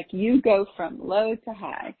scale. Like you go from low to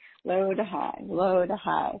high, low to high, low to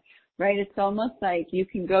high, right? It's almost like you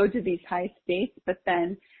can go to these high states, but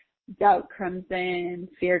then doubt comes in,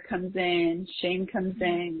 fear comes in, shame comes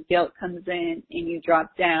in, guilt comes in, and you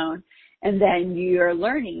drop down. And then you're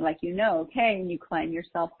learning, okay, and you climb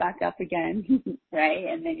yourself back up again, right?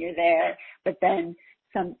 And then you're there. But then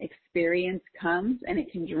some experience comes and it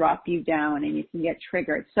can drop you down and you can get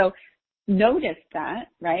triggered. So notice that,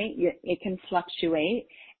 right? It can fluctuate.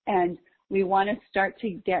 And we want to start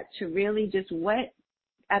to get to really just what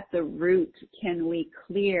at the root can we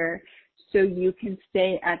clear so you can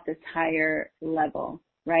stay at this higher level,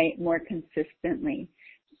 right, more consistently.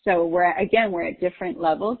 So we're at different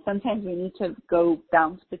levels. Sometimes we need to go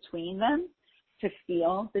bounce between them to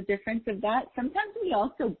feel the difference of that. Sometimes we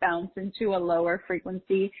also bounce into a lower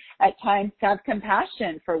frequency at times to have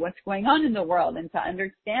compassion for what's going on in the world and to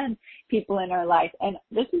understand people in our life. And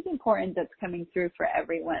this is important that's coming through for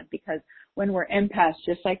everyone, because when we're empaths,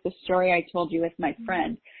 just like the story I told you with my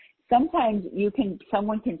friend, sometimes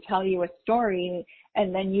someone can tell you a story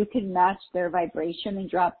and then you can match their vibration and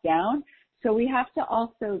drop down. So we have to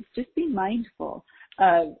also just be mindful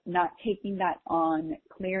of not taking that on,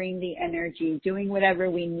 clearing the energy, doing whatever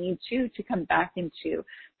we need to come back into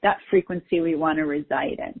that frequency we want to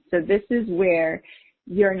reside in. So this is where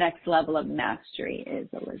your next level of mastery is,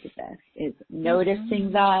 Elizabeth, is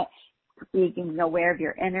noticing that, being aware of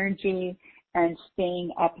your energy, and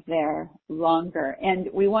staying up there longer. And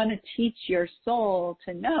we want to teach your soul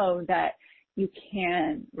to know that you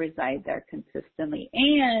can reside there consistently.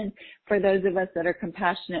 And for those of us that are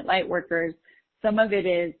compassionate light workers, some of it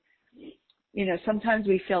is, sometimes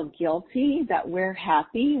we feel guilty that we're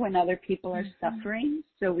happy when other people are suffering,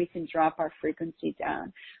 so we can drop our frequency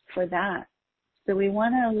down for that. So we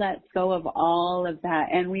want to let go of all of that,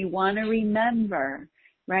 and we want to remember,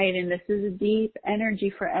 right? And this is a deep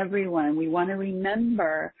energy for everyone. We want to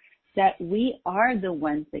remember that we are the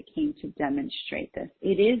ones that came to demonstrate this.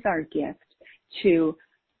 It is our gift to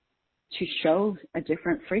show a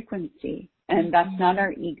different frequency. And that's not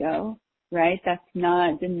our ego, right? That's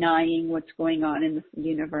not denying what's going on in the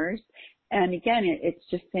universe. And again, it's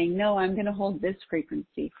just saying, no, I'm going to hold this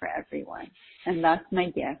frequency for everyone. And that's my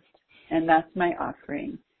gift. And that's my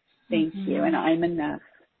offering. Thank you. And I'm enough.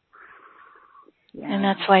 Yeah. And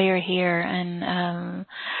that's why you're here. And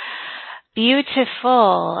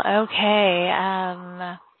beautiful.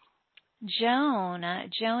 Okay. Joan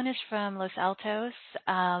is from Los Altos.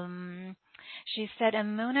 She said,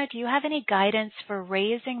 Amuna, do you have any guidance for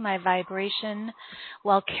raising my vibration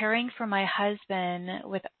while caring for my husband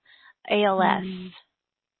with ALS?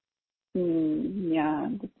 Yeah,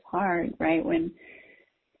 it's hard, right?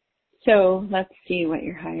 So let's see what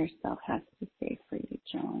your higher self has to say for you,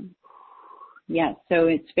 Joan. Yeah, so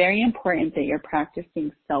it's very important that you're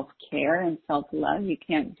practicing self-care and self-love. You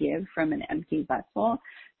can't give from an empty vessel.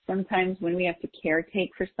 Sometimes when we have to caretake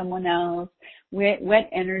for someone else, what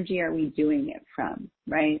energy are we doing it from,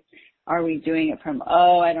 right? Are we doing it from,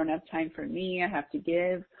 I don't have time for me, I have to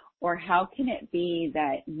give? Or how can it be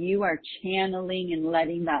that you are channeling and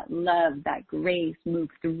letting that love, that grace move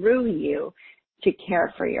through you to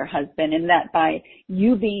care for your husband, and that by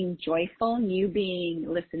you being joyful, you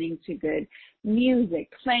being listening to good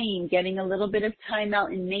music, playing, getting a little bit of time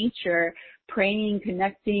out in nature, praying,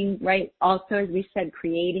 connecting, right? Also, as we said,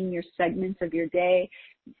 creating your segments of your day.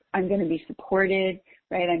 I'm going to be supported,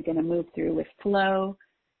 right? I'm going to move through with flow.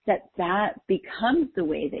 That becomes the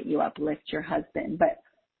way that you uplift your husband, but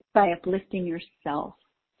by uplifting yourself.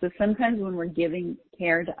 So sometimes when we're giving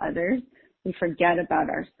care to others, we forget about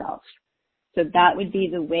ourselves. So that would be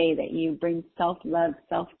the way that you bring self-love,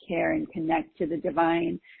 self-care, and connect to the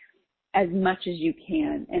divine as much as you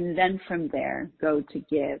can. And then from there, go to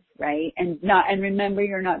give, right? And remember,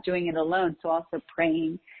 you're not doing it alone. So also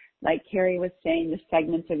praying, like Carrie was saying, the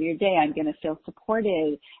segments of your day. I'm going to feel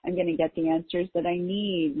supported. I'm going to get the answers that I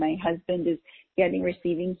need. My husband is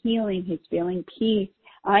receiving healing. He's feeling peace.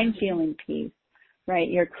 I'm feeling peace.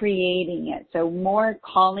 Right, you're creating it. So more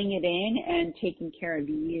calling it in and taking care of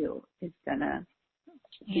you is gonna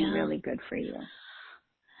be really good for you.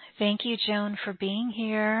 Thank you, Joan, for being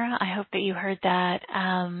here. I hope that you heard that.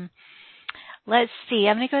 Let's see.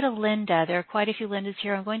 I'm going to go to Linda. There are quite a few Lindas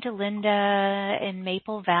here. I'm going to Linda in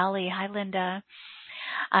Maple Valley. Hi, Linda.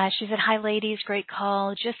 She said, hi, ladies. Great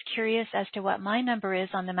call. Just curious as to what my number is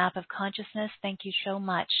on the map of consciousness. Thank you so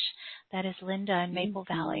much. That is Linda in Maple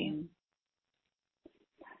Valley.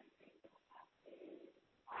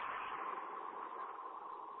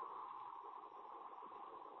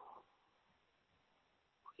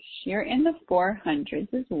 You're in the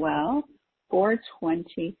 400s as well,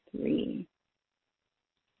 423.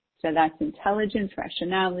 So that's intelligence,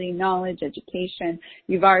 rationality, knowledge, education.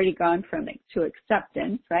 You've already gone from it to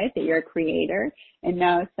acceptance, right? That you're a creator. And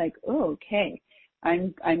now it's like, okay,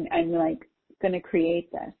 I'm like going to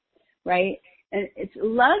create this, right? And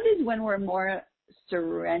love is when we're more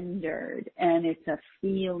surrendered, and it's a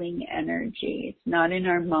feeling energy. It's not in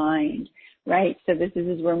our mind, right? So this is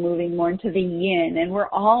as we're moving more into the yin, and we're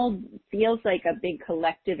all feels like a big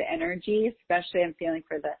collective energy, especially I'm feeling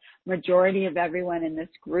for the majority of everyone in this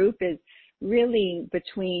group is really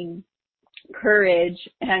between courage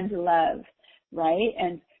and love, right?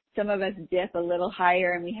 And some of us dip a little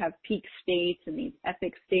higher and we have peak states and these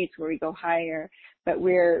epic states where we go higher, but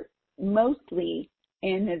we're mostly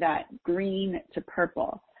into that green to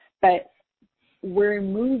purple. But we're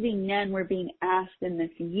moving now, and we're being asked in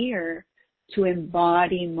this year to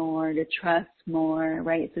embody more, to trust more,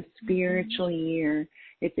 right? It's a spiritual year.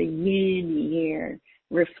 It's a yin year,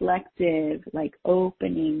 reflective, like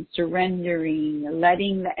opening, surrendering,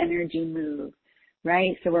 letting the energy move,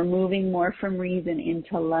 right? So we're moving more from reason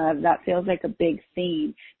into love. That feels like a big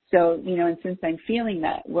theme. So, you know, and since I'm feeling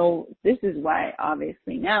that, well, this is why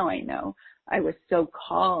obviously now I know I was so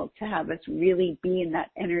called to have us really be in that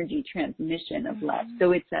energy transmission of love.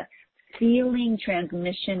 So it's a feeling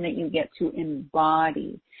transmission that you get to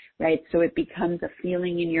embody, right? So it becomes a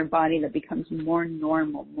feeling in your body that becomes more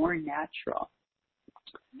normal, more natural.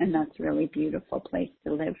 And that's a really beautiful place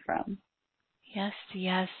to live from. Yes,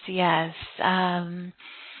 yes, yes.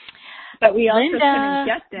 But we also Linda, couldn't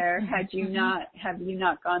get there had you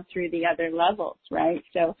not gone through the other levels, right?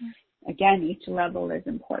 So again, each level is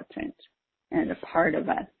important and a part of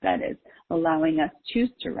us that is allowing us to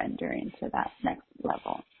surrender into that next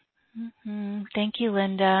level. Mm-hmm. Thank you,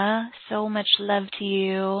 Linda. So much love to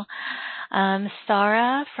you.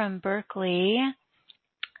 Sarah from Berkeley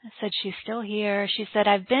said she's still here. She said,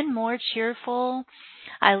 I've been more cheerful.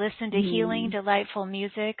 I listen to healing, delightful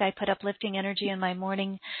music. I put uplifting energy in my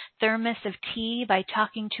morning thermos of tea by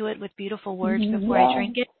talking to it with beautiful words before I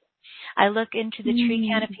drink it. I look into the tree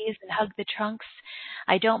canopies and hug the trunks.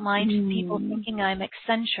 I don't mind people thinking I'm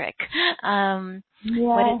eccentric.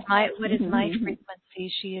 What is my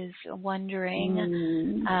frequency? She is wondering.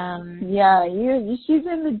 She's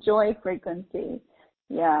in the joy frequency.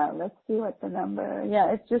 Yeah, let's see what the number.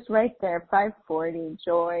 Yeah, it's just right there, 540.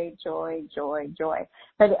 Joy, joy, joy, joy.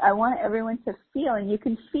 But I want everyone to feel, and you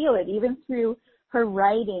can feel it even through her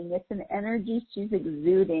writing. It's an energy she's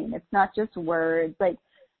exuding. It's not just words. Like,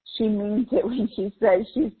 she means it when she says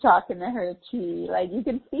she's talking to her tea. Like, you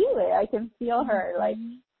can feel it. I can feel her, like,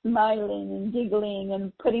 smiling and giggling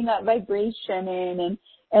and putting that vibration in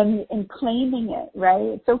and claiming it, right?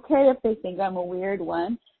 It's okay if they think I'm a weird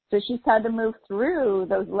one. So she's had to move through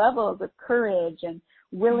those levels of courage and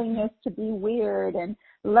willingness to be weird and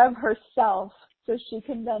love herself so she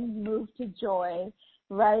can then move to joy,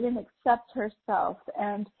 right, and accept herself.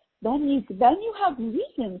 And then you have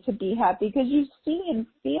reason to be happy because you see and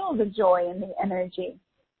feel the joy and the energy.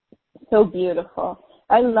 So beautiful.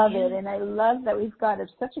 I love it, and I love that we've got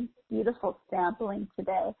such a beautiful sampling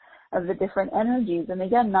today of the different energies. And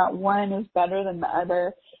again, not one is better than the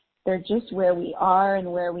other. They're just where we are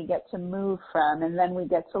and where we get to move from. And then we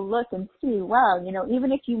get to look and see, wow, you know,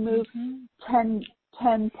 even if you move 10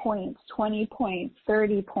 points, 20 points,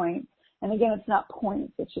 30 points, and again, it's not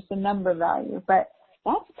points, it's just a number value, but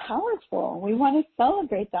that's powerful. We want to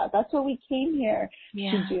celebrate that. That's what we came here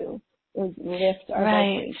to do, is lift our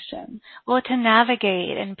vibration. Well, to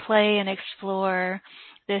navigate and play and explore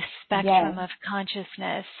this spectrum of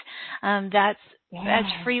consciousness. As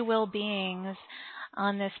free will beings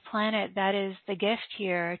on this planet, that is the gift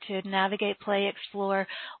here, to navigate, play, explore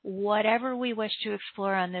whatever we wish to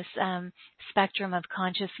explore on this spectrum of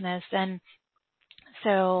consciousness. And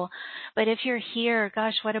so, but if you're here,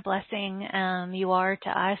 gosh, what a blessing you are to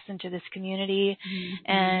us and to this community.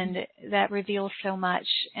 And that reveals so much.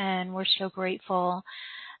 And we're so grateful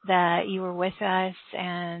that you were with us,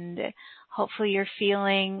 and hopefully you're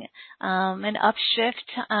feeling an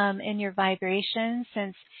upshift in your vibration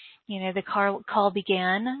since, you know, the call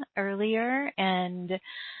began earlier. And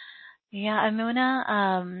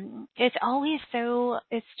Amuna,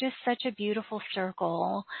 it's just such a beautiful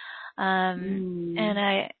circle.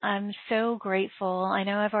 And I'm so grateful. I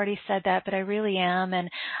know I've already said that, but I really am. And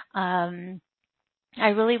I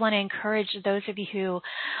really want to encourage those of you who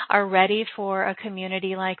are ready for a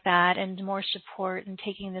community like that and more support and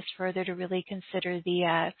taking this further to really consider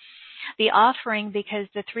the offering, because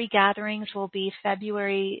the 3 gatherings will be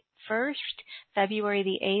February 1st, February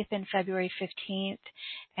the 8th, and February 15th.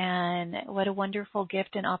 And what a wonderful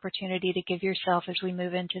gift and opportunity to give yourself as we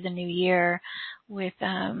move into the new year with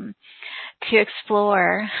to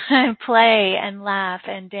explore and play and laugh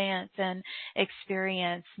and dance and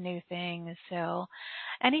experience new things. So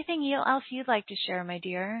anything else you'd like to share, my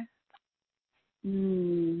dear?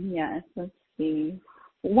 Yes, let's see.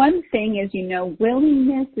 One thing is, you know,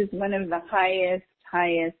 willingness is one of the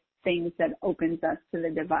highest things that opens us to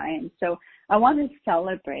the divine. So I want to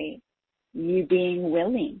celebrate you being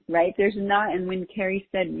willing, right? And when Carrie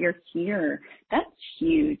said you're here, that's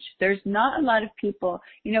huge. There's not a lot of people,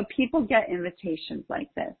 you know, people get invitations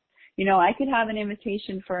like this. You know, I could have an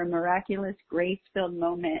invitation for a miraculous, grace-filled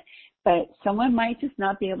moment, but someone might just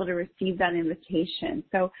not be able to receive that invitation.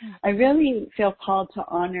 So I really feel called to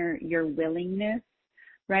honor your willingness,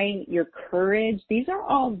 right? Your courage. These are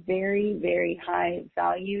all very, very high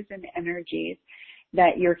values and energies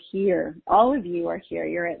that you're here. All of you are here.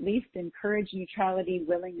 You're at least in courage, neutrality,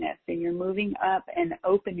 willingness, and you're moving up and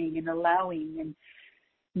opening and allowing. And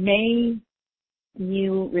may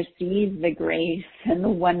you receive the grace and the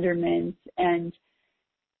wonderment.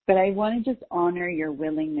 But I want to just honor your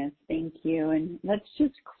willingness. Thank you. And let's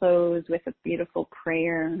just close with a beautiful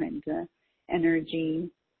prayer and energy.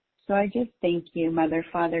 So I just thank you, Mother,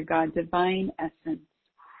 Father, God, divine essence,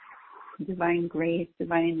 divine grace,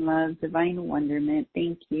 divine love, divine wonderment.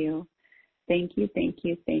 Thank you. Thank you, thank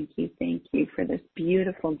you, thank you, thank you for this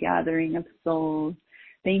beautiful gathering of souls.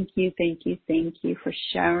 Thank you, thank you, thank you for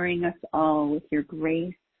showering us all with your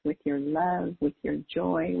grace, with your love, with your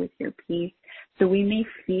joy, with your peace, so we may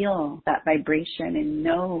feel that vibration and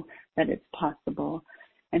know that it's possible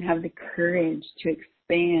and have the courage to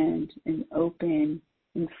expand and open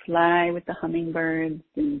and fly with the hummingbirds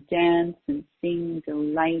and dance and sing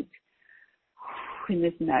delight in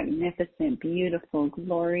this magnificent, beautiful,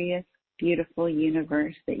 glorious, beautiful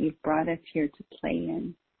universe that you've brought us here to play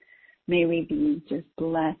in. May we be just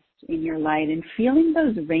blessed in your light and feeling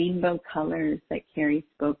those rainbow colors that Carrie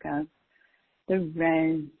spoke of, the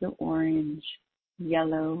red, the orange,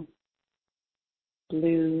 yellow,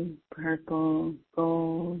 blue, purple,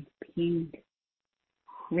 gold, pink,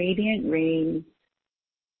 radiant rays,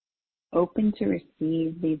 open to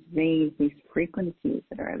receive these rays, these frequencies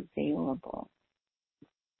that are available.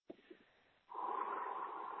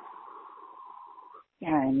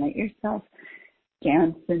 Yeah, and let yourself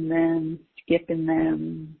dance in them, skip in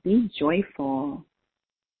them, be joyful.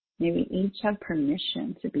 May we each have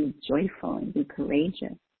permission to be joyful and be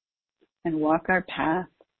courageous and walk our path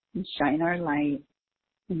and shine our light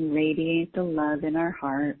and radiate the love in our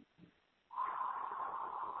heart.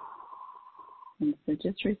 And so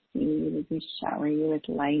just receive as we shower you with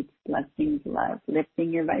light, blessings, love,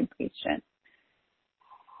 lifting your vibration,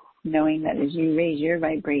 knowing that as you raise your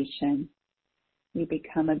vibration, you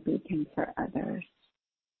become a beacon for others.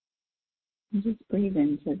 And just breathe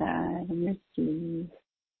into that and receive.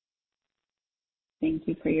 Thank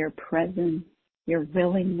you for your presence, your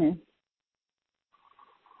willingness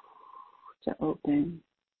to open.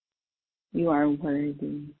 You are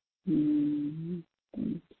worthy. Thank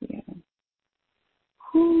you.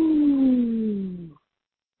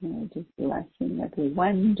 Just blessing with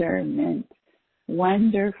wonderment,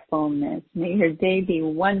 wonderfulness. May your day be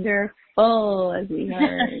wonderful, as we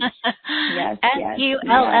heard. Yes,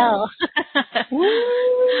 F-U-L-L.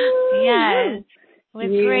 Yes. With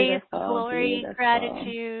beautiful, grace, glory, beautiful.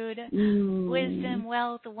 gratitude, wisdom,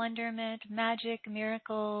 wealth, wonderment, magic,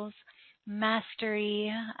 miracles,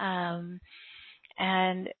 mastery,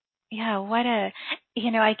 and yeah,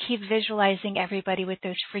 I keep visualizing everybody with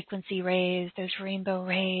those frequency rays, those rainbow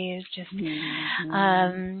rays, just,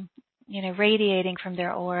 radiating from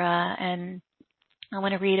their aura. And I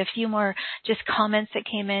want to read a few more just comments that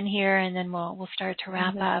came in here, and then we'll start to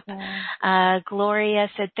wrap up. Gloria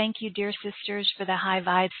said, "Thank you, dear sisters, for the high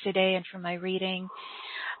vibes today and for my reading.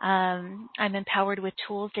 I'm empowered with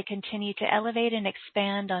tools to continue to elevate and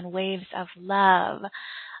expand on waves of love."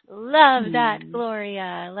 Love that, Gloria.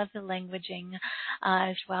 I love the languaging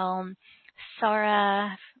as well.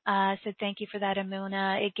 Sarah said, "Thank you for that,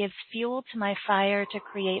 Amuna. It gives fuel to my fire to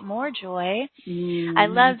create more joy. I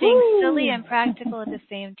love being silly and practical at the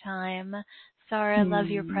same time." Sarah, love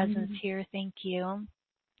your presence here. Thank you.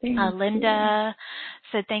 Linda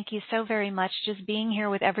said, "Thank you so very much. Just being here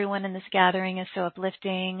with everyone in this gathering is so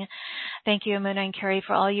uplifting. Thank you, Amuna and Carrie,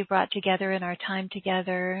 for all you brought together in our time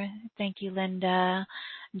together." Thank you, Linda.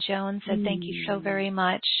 Joan said, "Thank you so very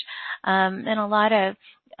much." And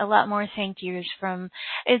a lot more thank yous from,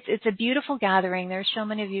 it's a beautiful gathering. There's so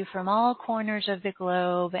many of you from all corners of the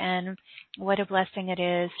globe, and what a blessing it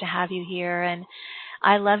is to have you here. And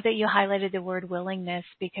I love that you highlighted the word willingness,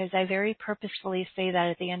 because I very purposefully say that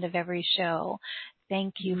at the end of every show.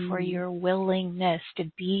 Thank you for your willingness to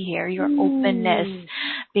be here, your openness,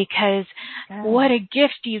 because what a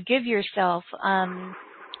gift you give yourself,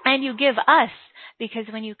 and you give us, because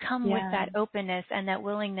when you come with that openness and that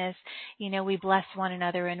willingness, we bless one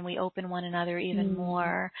another and we open one another even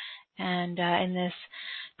more, and in this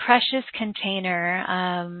precious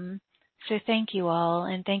container. So thank you all,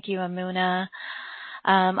 and thank you, Amuna.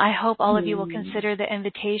 I hope all of you will consider the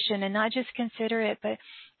invitation, and not just consider it, but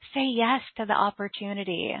say yes to the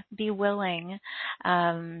opportunity. Be willing.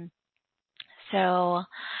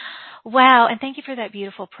 Wow, and thank you for that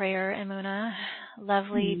beautiful prayer, Amuna.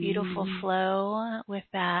 Lovely, beautiful flow with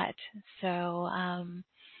that. So,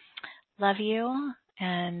 love you,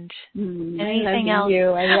 And I anything love else? you.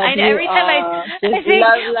 I love And you every time all. I Just think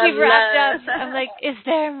love, we've wrapped love. up, I'm like, is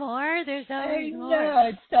there more? There's I always more. know,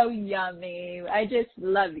 it's so yummy. I just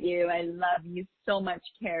love you. I love you so much,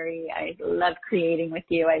 Carrie. I love creating with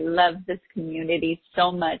you. I love this community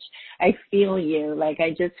so much. I feel you. Like, I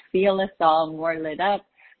just feel us all more lit up,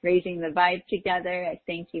 raising the vibe together. I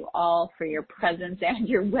thank you all for your presence and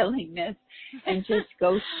your willingness, and just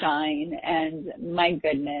go shine. And my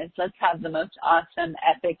goodness, let's have the most awesome,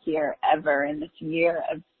 epic year ever in this year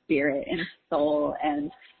of spirit and soul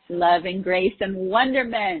and love and grace and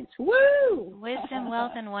wonderment. Woo! Wisdom,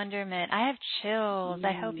 wealth, and wonderment. I have chills.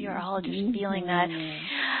 I hope you're all just feeling that.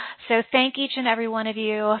 So thank each and every one of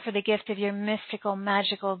you for the gift of your mystical,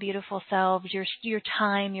 magical, beautiful selves, your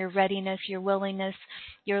time, your readiness, your willingness,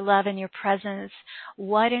 your love, and your presence.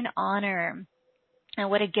 What an honor. And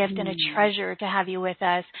what a gift and a treasure to have you with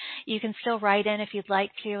us. You can still write in if you'd like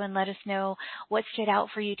to and let us know what stood out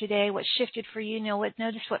for you today, what shifted for you,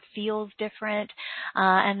 notice what feels different,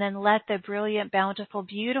 and then let the brilliant, bountiful,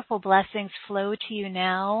 beautiful blessings flow to you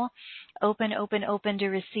now. Open, open, open to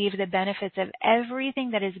receive the benefits of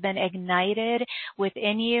everything that has been ignited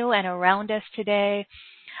within you and around us today.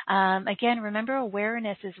 Again, remember,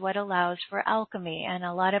 awareness is what allows for alchemy, and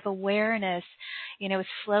a lot of awareness, is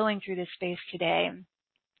flowing through this space today.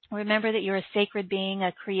 Remember that you're a sacred being,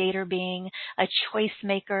 a creator being, a choice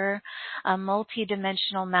maker, a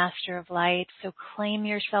multi-dimensional master of light. So claim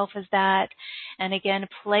yourself as that. And again,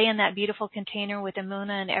 play in that beautiful container with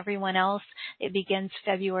Amuna and everyone else. It begins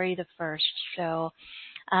February the 1st. So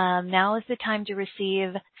now is the time to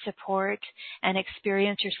receive support and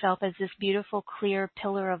experience yourself as this beautiful, clear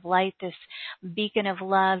pillar of light, this beacon of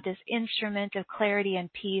love, this instrument of clarity and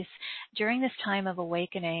peace during this time of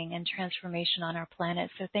awakening and transformation on our planet.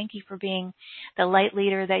 So thank you for being the light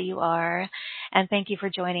leader that you are, and thank you for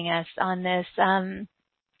joining us on this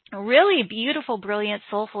really beautiful, brilliant,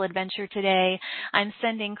 soulful adventure today. I'm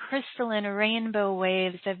sending crystalline rainbow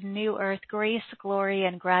waves of new earth grace, glory,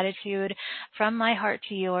 and gratitude from my heart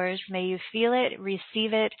to yours. May you feel it,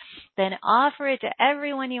 receive it, then offer it to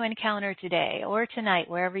everyone you encounter today or tonight,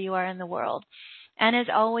 wherever you are in the world. And as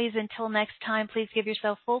always, until next time, please give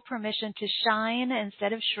yourself full permission to shine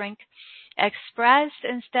instead of shrink, express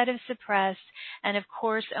instead of suppress, and of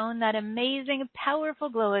course, own that amazing, powerful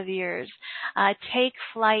glow of yours. Take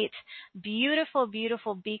flight, beautiful,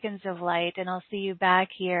 beautiful beacons of light, and I'll see you back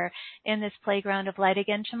here in this playground of light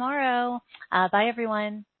again tomorrow. Bye,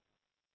 everyone.